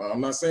harmony.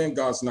 I'm not saying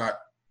God's not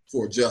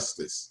for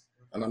justice,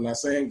 and I'm not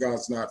saying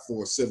God's not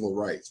for civil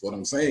rights. What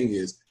I'm saying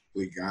is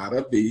we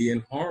gotta be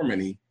in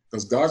harmony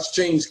because God's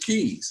changed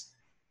keys.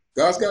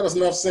 God's got us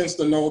enough sense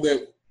to know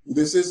that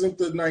this isn't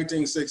the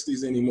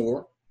 1960s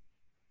anymore.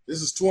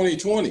 This is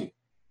 2020,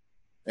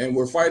 and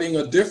we're fighting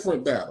a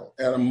different battle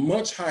at a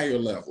much higher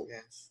level.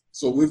 Yes.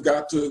 So we've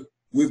got to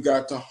we've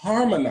got to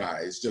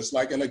harmonize, just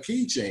like in a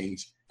key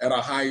change, at a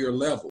higher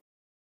level.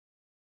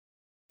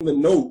 The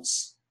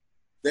notes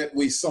that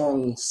we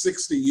sung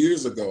 60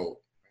 years ago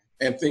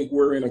and think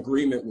we're in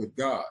agreement with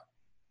God.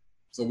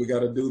 So we got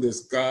to do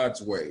this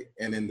God's way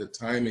and in the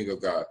timing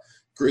of God.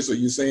 Chris, are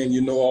you saying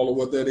you know all of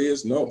what that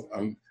is? No,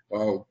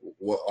 well,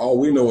 all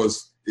we know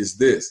is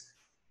this,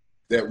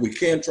 that we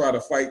can't try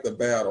to fight the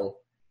battle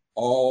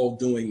all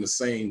doing the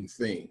same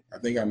thing. I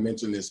think I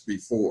mentioned this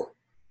before,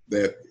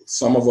 that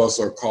some of us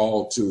are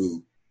called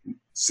to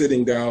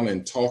sitting down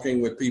and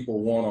talking with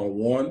people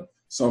one-on-one.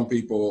 Some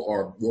people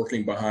are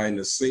working behind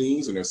the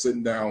scenes and they're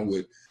sitting down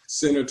with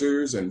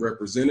senators and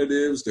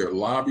representatives, they're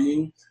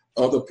lobbying.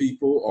 Other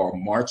people are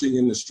marching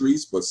in the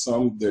streets, but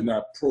some they're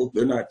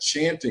not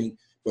chanting,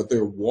 but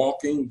they're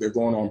walking, they're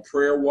going on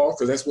prayer walk,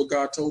 because that's what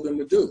God told them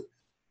to do.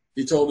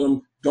 He told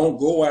them, don't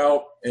go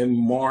out and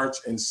march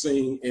and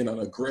sing in an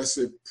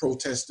aggressive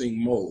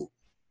protesting mode.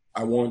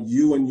 I want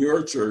you and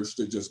your church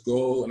to just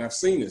go, and I've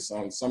seen this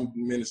on some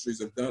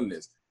ministries have done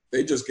this.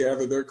 They just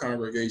gathered their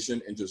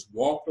congregation and just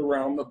walked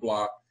around the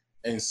block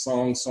and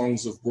sung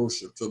songs of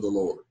worship to the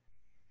Lord.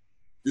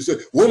 You said,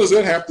 what does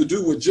that have to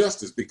do with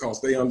justice?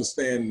 Because they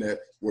understand that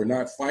we're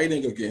not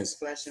fighting against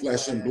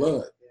flesh and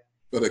blood,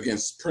 but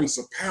against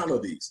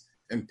principalities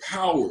and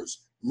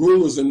powers,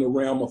 rulers in the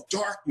realm of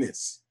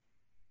darkness.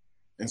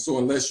 And so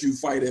unless you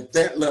fight at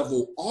that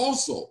level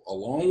also,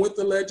 along with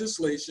the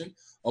legislation,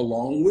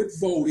 along with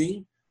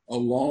voting,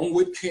 along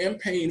with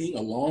campaigning,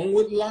 along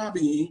with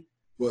lobbying,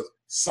 but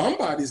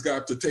somebody's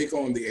got to take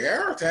on the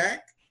air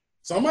attack.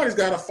 Somebody's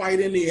got to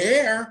fight in the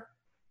air.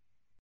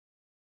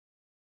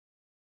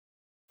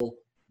 So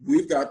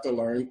we've got to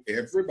learn,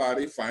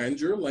 everybody find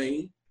your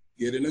lane,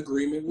 get in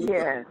agreement with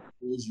God.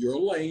 It's your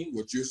lane,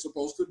 what you're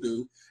supposed to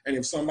do. And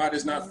if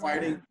somebody's not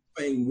fighting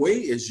the same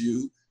way as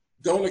you,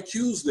 don't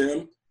accuse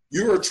them.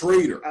 You're a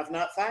traitor. Of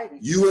not fighting.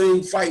 You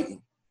ain't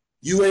fighting.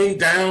 You ain't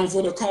down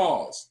for the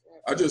cause.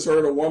 I just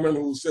heard a woman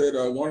who said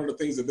one of the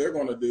things that they're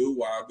going to do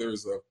while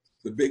there's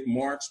the big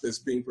march that's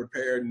being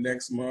prepared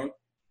next month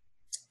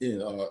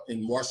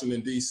in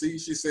Washington, D.C.,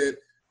 she said,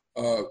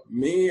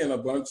 me and a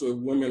bunch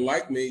of women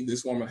like me,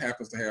 this woman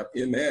happens to have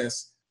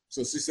MS.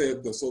 So she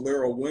said, so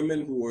there are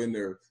women who are in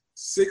their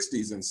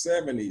 60s and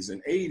 70s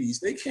and 80s.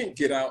 They can't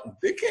get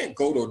out. They can't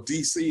go to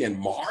D.C. and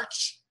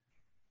march.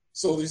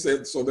 So they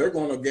said, so they're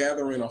going to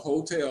gather in a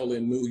hotel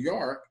in New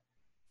York,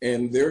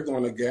 and they're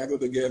going to gather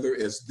together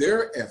as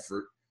their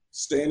effort,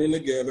 standing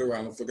together.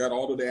 I forgot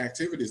all of the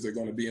activities they're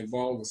going to be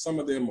involved with. Some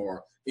of them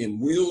are in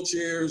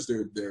wheelchairs.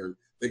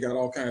 They got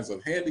all kinds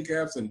of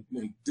handicaps and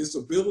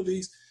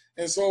disabilities.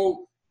 And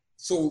so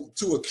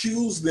to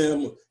accuse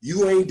them,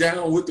 you ain't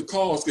down with the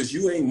cause because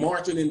you ain't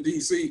marching in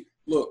D.C.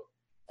 Look,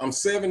 I'm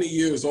 70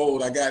 years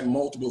old. I got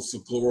multiple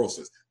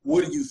sclerosis.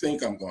 What do you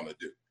think I'm going to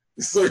do?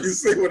 So you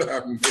see what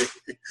I mean?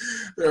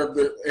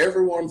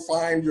 Everyone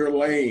find your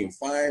lane,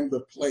 find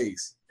the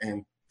place,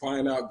 and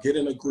find out, get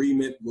in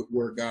agreement with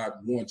where God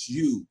wants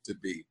you to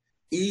be.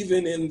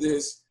 Even in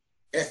this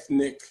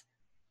ethnic,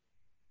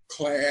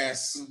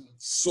 class,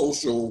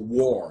 social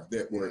war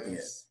that we're in.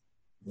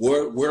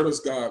 Where does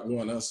God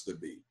want us to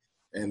be?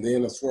 And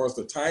then as far as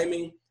the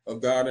timing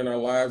of God in our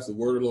lives, the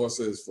word of the Lord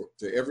says,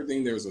 to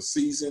everything there's a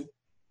season,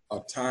 a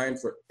time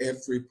for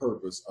every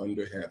purpose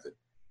under heaven.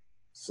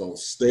 So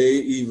stay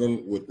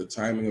even with the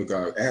timing of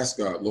God. Ask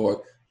God, Lord,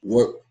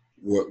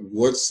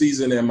 what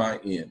season am I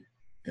in?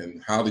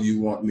 And how do you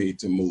want me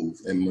to move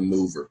and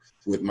maneuver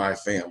with my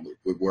family,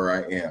 with where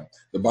I am?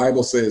 The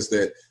Bible says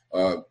that,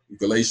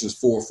 Galatians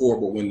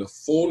 4:4, but when the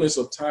fullness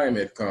of time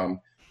had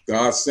come,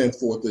 God sent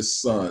forth his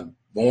son,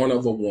 born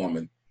of a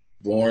woman,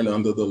 born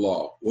under the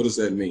law. What does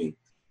that mean?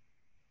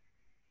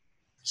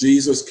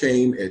 Jesus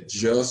came at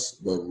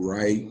just the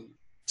right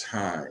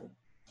time.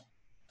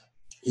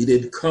 He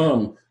didn't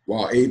come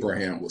while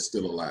Abraham was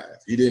still alive.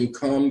 He didn't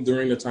come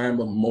during the time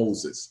of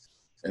Moses,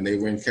 and they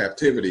were in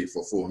captivity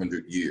for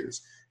 400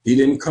 years. He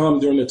didn't come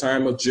during the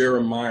time of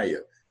Jeremiah.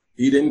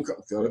 He didn't come,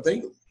 gotta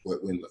think,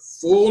 but when the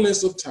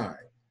fullness of time,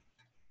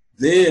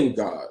 then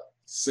God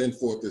sent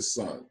forth his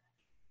son,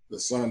 the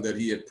son that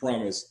he had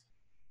promised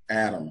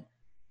Adam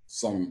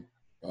some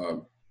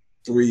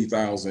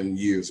 3,000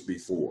 years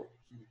before.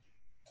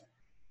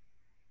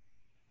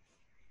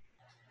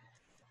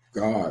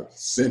 God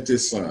sent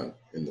his son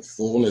in the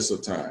fullness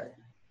of time.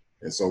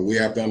 And so we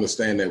have to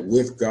understand that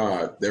with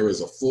God, there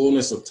is a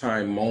fullness of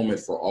time moment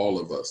for all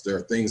of us. There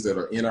are things that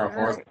are in our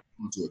hearts we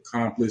want to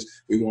accomplish.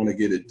 We want to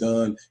get it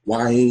done.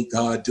 Why ain't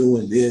God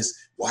doing this?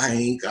 Why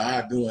ain't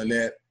God doing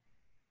that?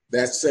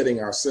 That's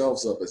setting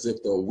ourselves up as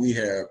if though we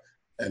have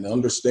an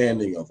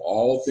understanding of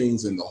all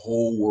things in the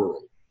whole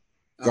world.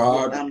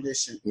 God,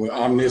 omniscient.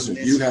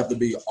 You'd have to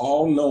be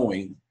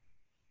all-knowing.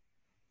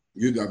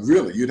 You'd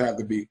have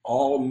to be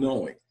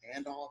all-knowing.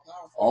 And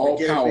all-powerful.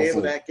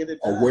 All-powerful,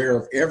 aware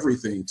of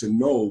everything, to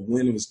know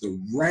when is the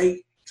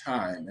right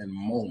time and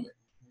moment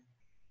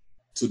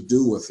to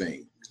do a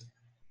thing.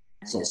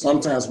 So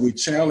sometimes we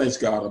challenge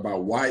God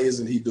about why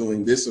isn't he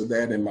doing this or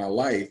that in my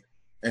life,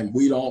 and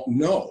we don't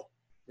know.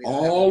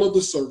 all of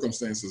the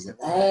circumstances and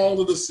all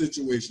of the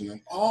situation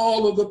and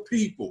all of the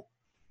people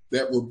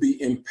that will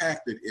be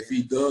impacted if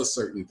he does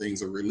certain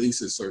things or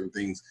releases certain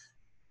things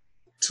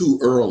too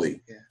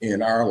early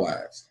in our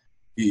lives.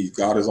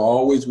 God is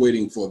always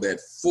waiting for that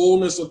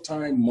fullness of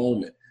time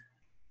moment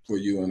for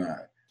you and I.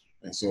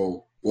 And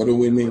so what do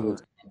we mean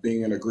with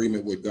being in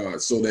agreement with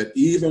God? So that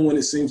even when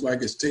it seems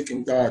like it's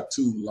taking God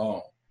too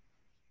long,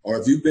 or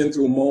if you've been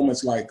through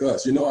moments like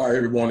us, you know how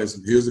everyone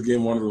is, here's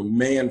again one of the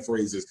man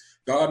phrases,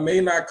 God may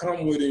not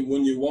come with him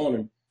when you want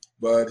him,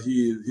 but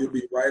he'll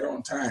be right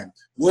on time.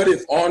 What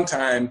if on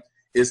time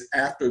is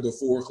after the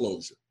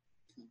foreclosure?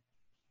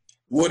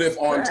 What if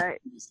on time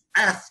is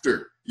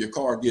after your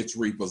car gets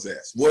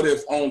repossessed? What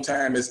if on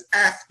time is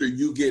after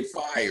you get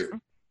fired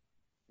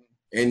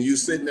and you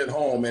sitting at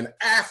home and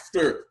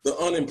after the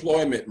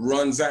unemployment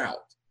runs out?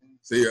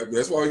 See,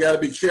 that's why we got to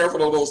be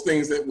careful of those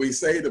things that we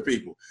say to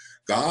people.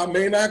 God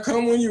may not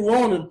come when you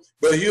want him,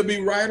 but he'll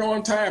be right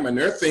on time. And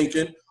they're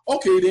thinking,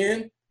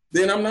 okay,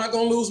 then I'm not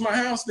going to lose my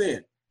house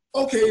then.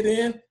 Okay,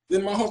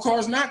 then my whole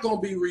car's not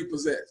going to be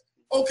repossessed.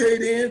 Okay,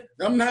 then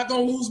I'm not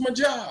going to lose my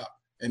job.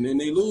 And then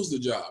they lose the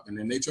job. And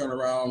then they turn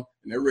around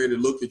and they're ready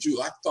to look at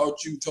you. I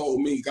thought you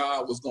told me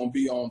God was going to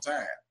be on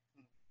time.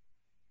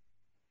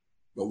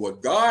 But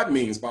what God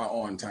means by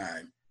on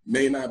time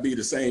may not be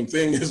the same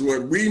thing as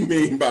what we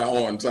mean by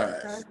on time.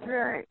 That's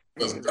right.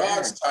 Because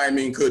God's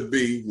timing could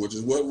be, which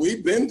is what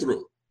we've been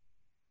through.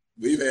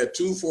 We've had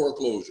 2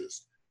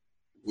 foreclosures.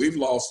 We've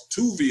lost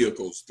 2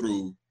 vehicles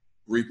through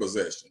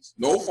repossessions.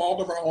 No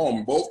fault of our own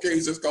in both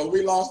cases because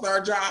we lost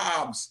our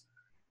jobs.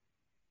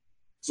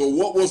 So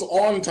what was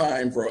on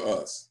time for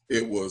us?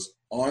 It was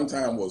on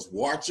time was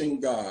watching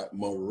God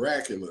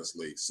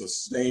miraculously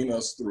sustain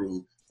us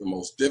through the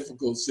most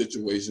difficult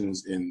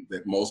situations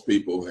that most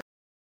people have.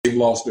 They've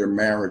lost their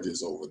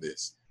marriages over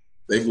this.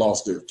 They've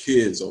lost their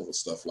kids over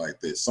stuff like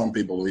this. Some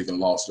people have even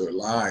lost their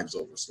lives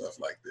over stuff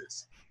like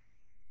this.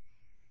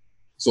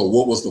 So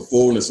what was the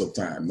fullness of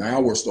time? Now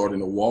we're starting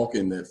to walk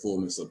in that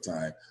fullness of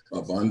time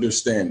of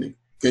understanding.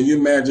 Can you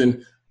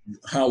imagine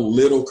how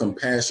little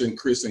compassion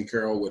Chris and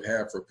Carol would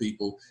have for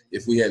people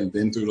if we hadn't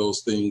been through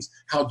those things?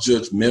 How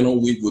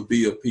judgmental we would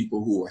be of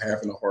people who are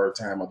having a hard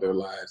time of their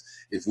lives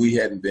if we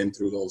hadn't been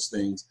through those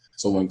things?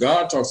 So when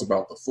God talks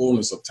about the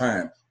fullness of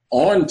time,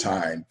 on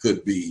time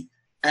could be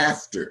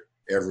after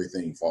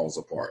everything falls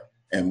apart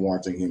and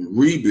watching him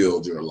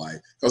rebuild your life.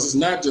 Because it's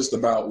not just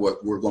about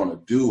what we're going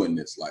to do in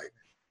this life.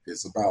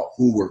 It's about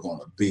who we're going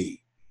to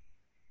be.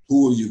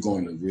 Who are you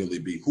going to really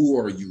be? Who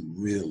are you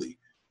really?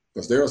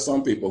 Because there are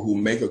some people who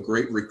make a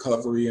great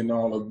recovery and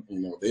all of,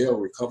 they'll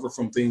recover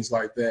from things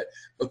like that,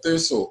 but they're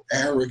so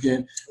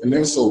arrogant and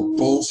they're so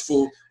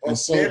boastful and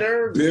so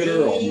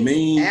bitter or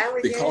mean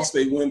because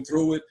they went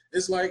through it.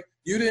 It's like,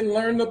 you didn't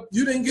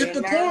get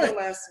the point.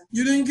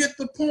 You didn't get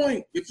the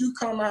point. If you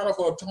come out of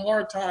a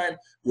hard time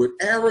with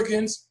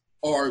arrogance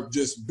or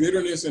just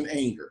bitterness and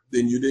anger,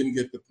 then you didn't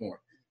get the point.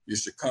 You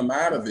should come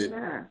out of it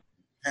with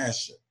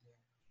passion.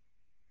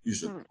 You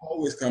should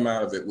always come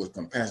out of it with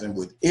compassion,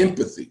 with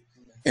empathy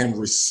and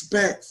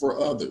respect for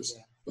others.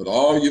 But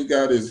all you've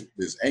got is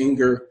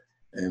anger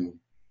and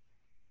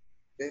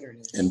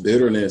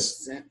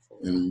bitterness,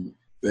 and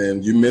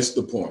then you miss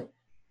the point.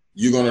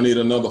 You're going to need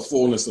another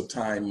fullness of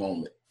time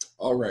moment.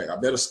 All right, I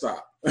better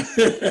stop.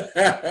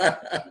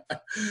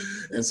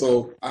 And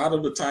so out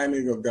of the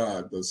timing of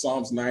God, the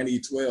Psalms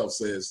 90:12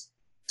 says,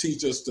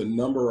 teach us to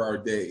number our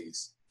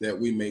days that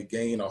we may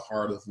gain a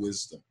heart of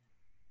wisdom.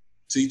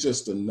 Teach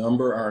us to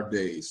number our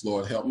days.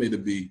 Lord, help me to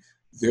be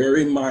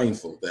very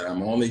mindful that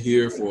I'm only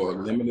here for a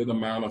limited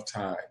amount of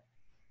time.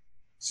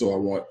 So I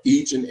want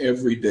each and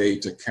every day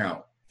to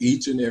count,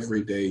 each and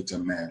every day to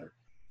matter.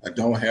 I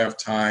don't have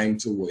time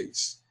to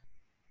waste.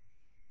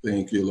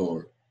 Thank you,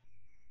 Lord.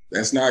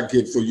 That's not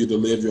good for you to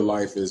live your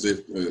life as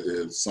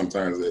if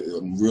sometimes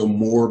real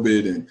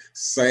morbid and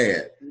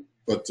sad.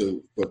 But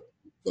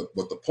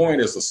the point,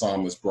 as the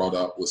psalmist brought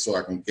up, was so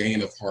I can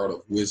gain a heart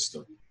of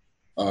wisdom.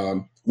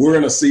 We're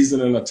in a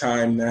season and a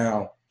time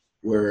now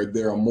where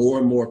there are more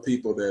and more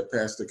people that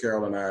Pastor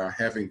Carol and I are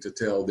having to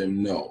tell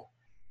them, no,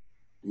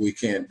 we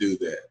can't do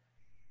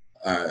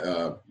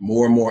that.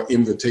 More and more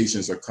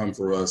invitations are coming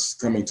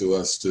to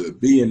us to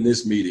be in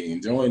this meeting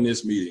and join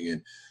this meeting,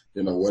 and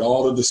with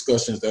all the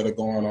discussions that are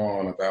going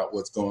on about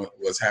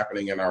what's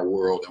happening in our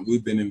world, and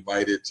we've been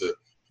invited to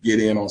get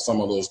in on some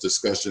of those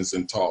discussions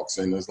and talks,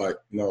 and it's like,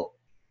 no,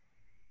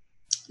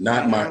 it's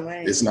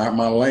not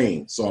my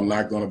lane. So I'm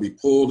not going to be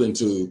pulled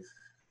into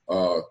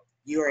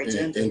your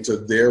agenda, into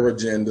their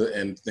agenda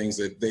and things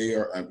that they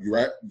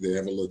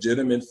have a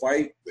legitimate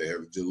fight, they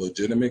have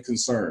legitimate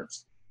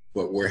concerns,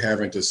 but we're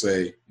having to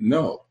say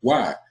no.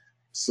 Why?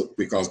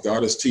 Because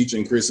God is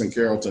teaching Chris and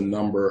Carol to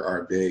number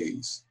our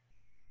days.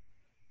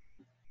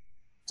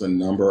 To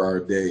number our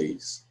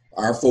days.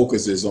 Our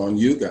focus is on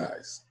you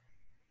guys.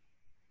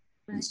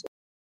 So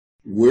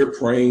we're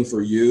praying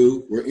for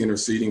you. We're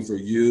interceding for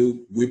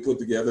you. We put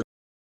together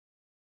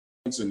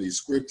and these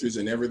scriptures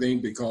and everything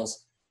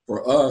because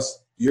for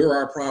us, you're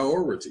our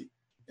priority.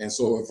 And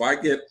so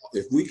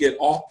if we get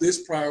off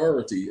this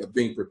priority of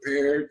being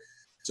prepared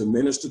to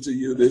minister to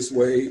you this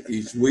way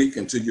each week,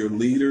 and to your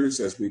leaders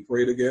as we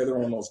pray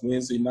together on those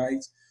Wednesday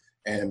nights,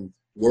 and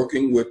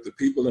working with the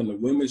people in the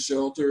women's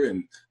shelter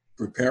and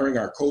preparing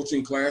our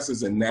coaching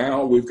classes, and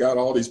now we've got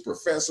all these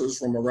professors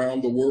from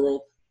around the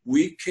world,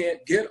 we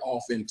can't get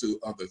off into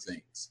other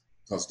things,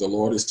 because the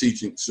Lord is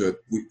teaching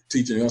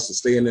us to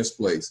stay in this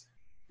place.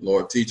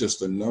 Lord, teach us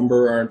to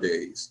number our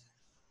days,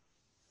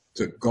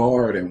 to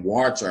guard and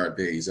watch our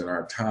days and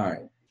our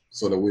time,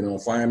 so that we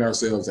don't find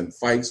ourselves in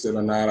fights that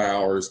are not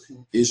ours,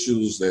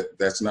 issues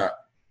that's not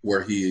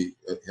where he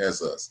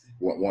has us,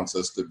 what wants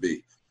us to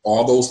be.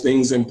 Are those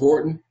things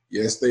important?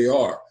 Yes, they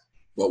are.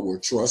 But we're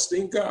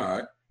trusting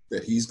God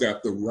that he's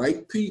got the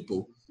right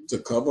people to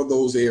cover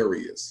those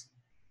areas.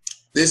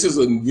 This is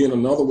again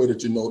another way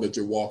that you know that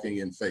you're walking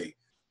in faith.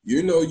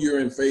 You know you're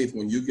in faith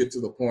when you get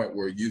to the point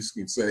where you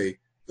can say,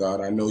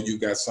 God, I know you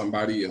got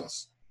somebody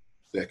else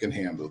that can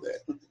handle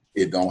that.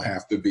 It don't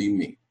have to be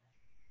me.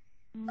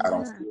 I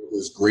don't feel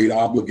this great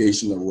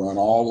obligation to run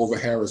all over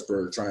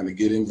Harrisburg trying to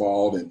get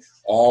involved in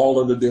all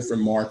of the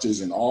different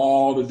marches and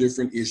all the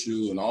different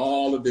issues and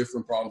all the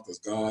different problems. Because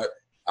God,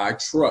 I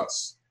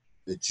trust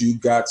that you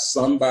got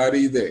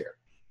somebody there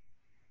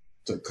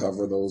to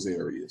cover those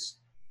areas.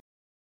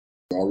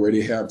 You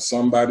already have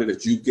somebody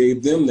that you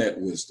gave them that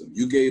wisdom.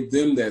 You gave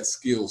them that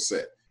skill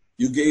set.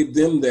 You gave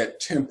them that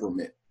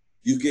temperament.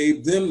 You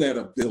gave them that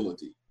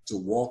ability to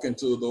walk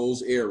into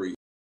those areas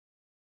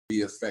and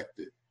be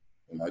effective.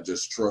 And I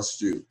just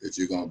trust you that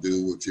you're going to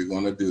do what you're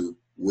going to do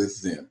with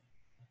them.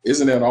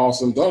 Isn't that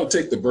awesome? Don't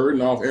take the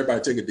burden off.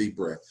 Everybody take a deep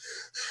breath.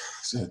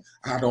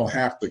 I don't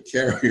have to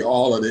carry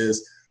all of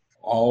this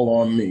all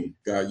on me.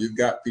 God, you've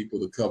got people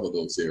to cover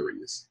those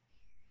areas,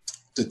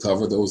 to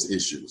cover those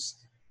issues.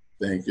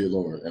 Thank you,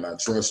 Lord. And I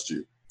trust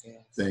you. Yeah.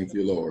 Thank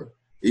you, Lord.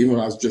 Even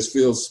I just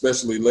feel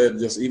especially led,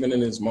 just even in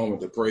this moment,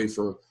 to pray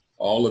for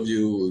all of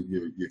you,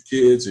 your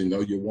kids. You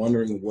know, you're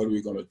wondering, what are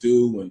we going to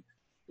do when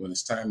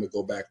it's time to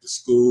go back to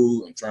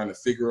school, and trying to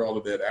figure all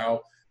of that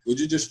out. Would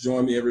you just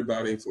join me,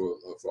 everybody, for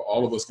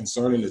all of us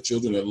concerning the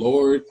children of the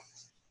Lord?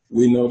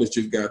 We know that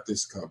you've got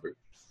this covered.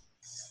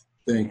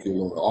 Thank you,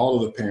 Lord. All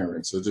of the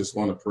parents, I just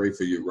want to pray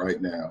for you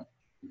right now.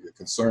 You're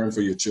concerned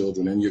for your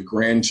children and your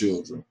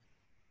grandchildren,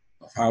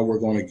 of how we're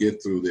going to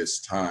get through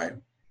this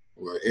time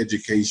where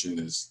education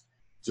has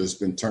just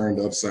been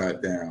turned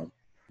upside down.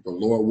 But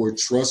Lord, we're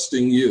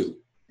trusting you.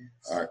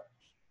 All right.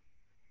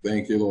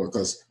 Thank you, Lord,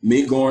 because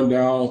me going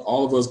down,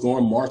 all of us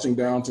going, marching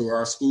down to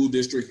our school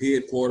district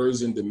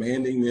headquarters and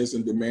demanding this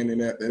and demanding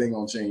that, that ain't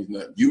going to change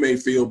nothing. You may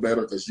feel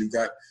better because you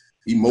got,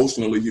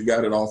 emotionally, you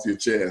got it off your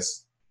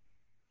chest,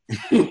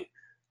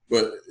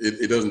 but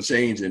it doesn't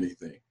change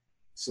anything.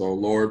 So,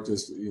 Lord,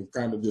 just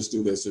kind of just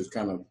do this, just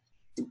kind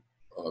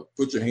of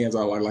put your hands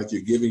out like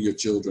you're giving your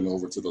children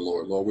over to the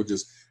Lord. Lord, we'll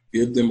just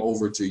give them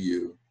over to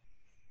you,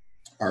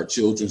 our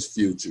children's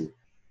future,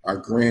 our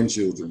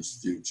grandchildren's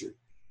future.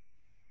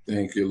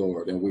 Thank you,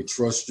 Lord. And we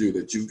trust you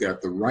that you've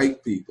got the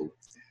right people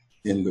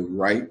in the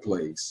right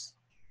place,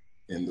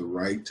 in the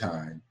right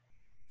time,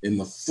 in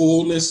the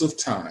fullness of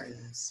time.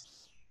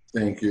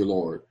 Thank you,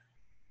 Lord.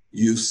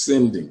 You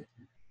sending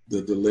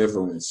the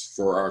deliverance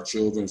for our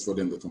children, for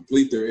them to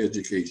complete their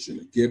education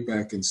and get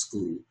back in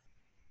school.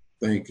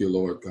 Thank you,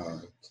 Lord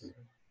God.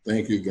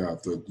 Thank you,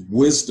 God, for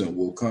wisdom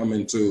will come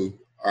into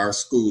our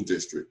school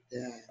district.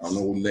 Yes. I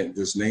don't know,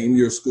 just name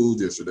your school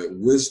district, that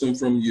wisdom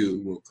from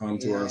you will come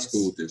to our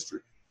school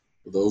district.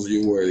 For those of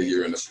you where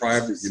you're in a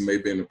private, you may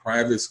be in a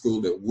private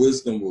school, that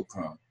wisdom will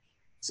come.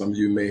 Some of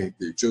you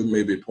the children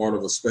may be part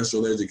of a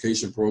special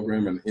education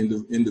program, an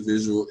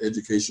individual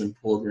education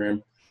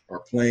program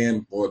or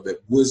plan, or that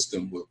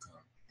wisdom will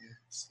come.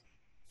 Yes.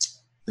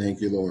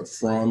 Thank you, Lord,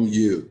 from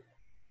you.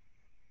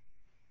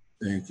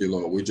 Thank you,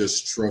 Lord. We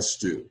just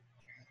trust you.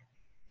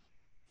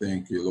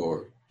 Thank you,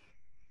 Lord.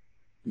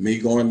 Me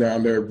going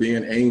down there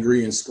being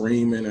angry and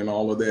screaming and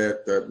all of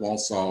that, that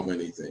won't solve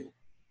anything.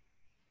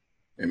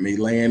 And me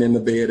laying in the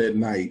bed at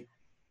night,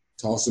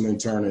 tossing and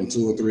turning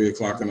 2 or 3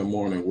 o'clock in the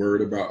morning,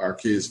 worried about our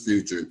kids'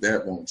 future,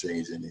 that won't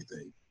change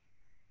anything.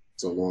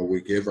 So, Lord,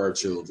 we give our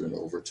children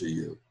over to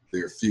you,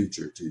 their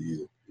future to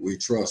you. We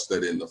trust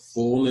that in the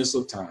fullness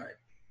of time,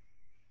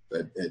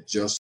 that at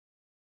just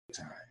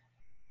time,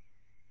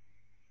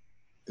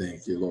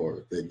 thank you,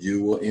 Lord, that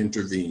you will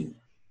intervene.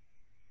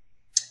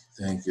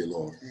 Thank you,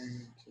 Lord.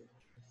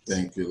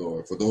 Thank you,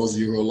 Lord. For those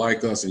of you who are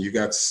like us and you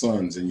got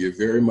sons and you're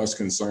very much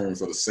concerned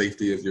for the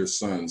safety of your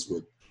sons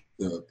with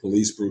the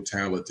police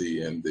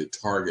brutality and the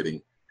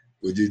targeting,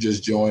 would you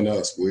just join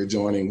us? We're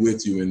joining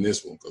with you in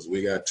this one, because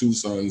we got 2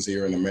 sons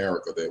here in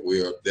America that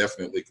we are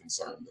definitely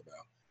concerned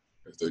about.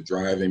 If they're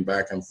driving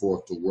back and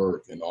forth to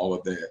work and all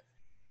of that.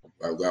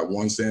 I've got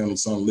one son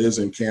lives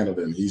in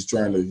Canada, and he's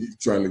trying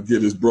to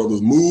get his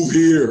brothers move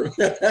here.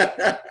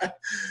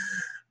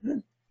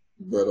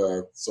 But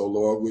so,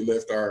 Lord, we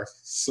lift our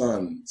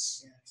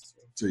sons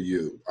to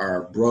you,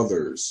 our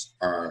brothers,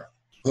 our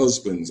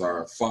husbands,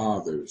 our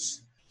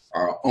fathers,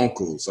 our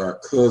uncles, our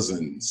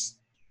cousins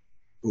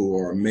who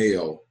are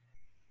male,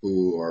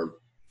 who are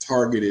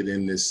targeted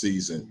in this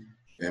season.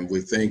 And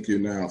we thank you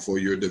now for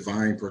your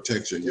divine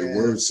protection. Your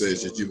word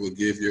says that you will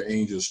give your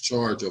angels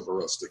charge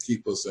over us to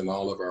keep us in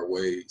all of our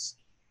ways.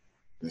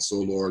 And so,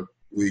 Lord,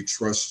 we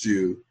trust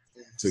you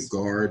to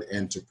guard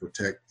and to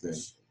protect them.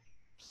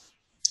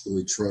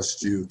 We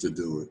trust you to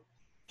do it.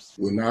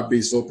 We'll not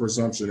be so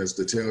presumptuous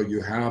to tell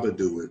you how to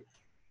do it,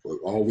 but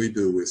all we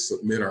do is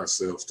submit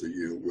ourselves to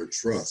you with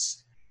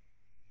trust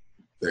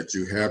that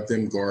you have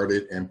them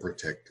guarded and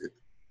protected.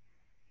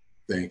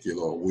 Thank you,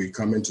 Lord. We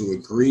come into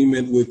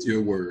agreement with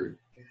your word.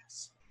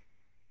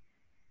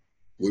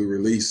 We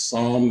release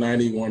Psalm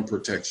 91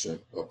 protection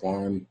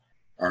upon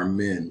our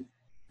men,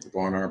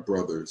 upon our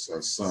brothers,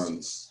 our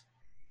sons.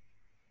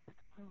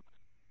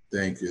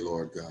 Thank you,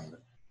 Lord God.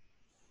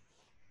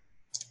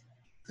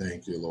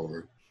 Thank you,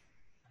 Lord.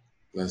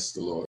 Bless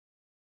the Lord.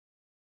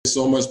 It's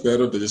so much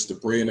better to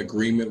pray in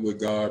agreement with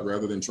God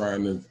rather than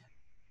trying to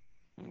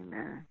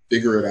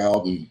figure it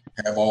out and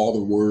have all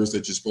the words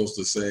that you're supposed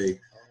to say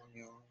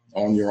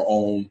on your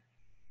own.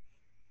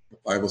 The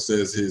Bible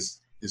says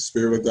his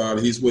Spirit of God,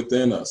 he's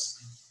within us.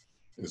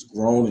 His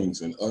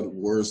groanings and other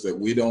words that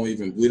we don't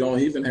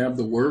even have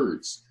the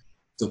words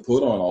to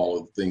put on all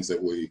of the things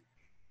that we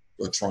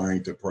are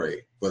trying to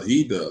pray, but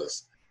he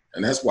does.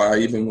 And that's why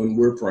even when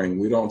we're praying,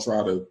 we don't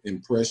try to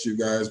impress you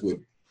guys with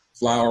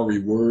flowery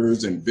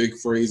words and big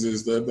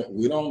phrases.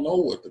 We don't know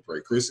what to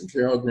pray. Chris and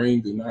Carol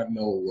Green do not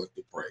know what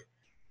to pray.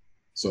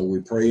 So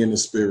we pray in the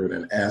Spirit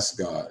and ask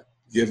God,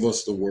 give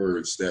us the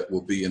words that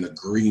will be in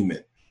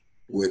agreement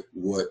with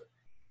what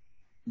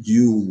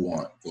you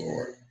want,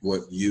 Lord,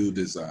 what you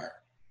desire,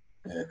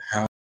 and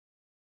how.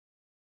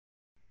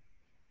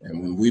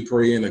 And when we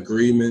pray in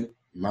agreement,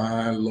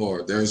 my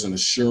Lord, there's an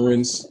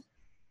assurance.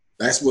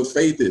 That's what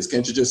faith is.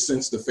 Can't you just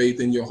sense the faith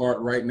in your heart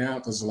right now?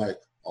 Because like,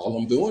 all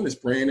I'm doing is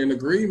praying in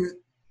agreement.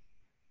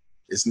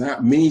 It's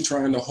not me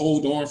trying to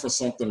hold on for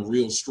something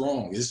real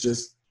strong. It's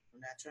just,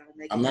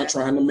 I'm not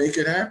trying to make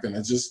it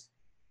happen.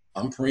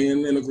 I'm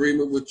praying in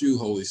agreement with you,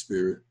 Holy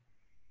Spirit.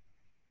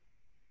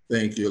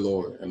 Thank you,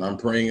 Lord. And I'm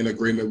praying in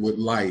agreement with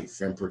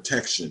life and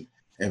protection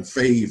and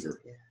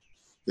favor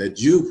that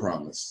you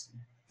promise.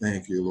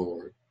 Thank you,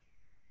 Lord.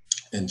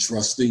 And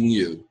trusting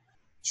you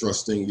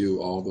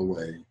all the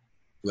way.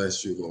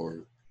 Bless you,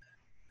 Lord.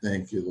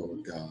 Thank you,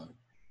 Lord God.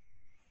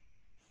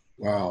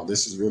 Wow,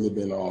 this has really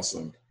been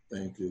awesome.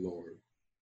 Thank you, Lord.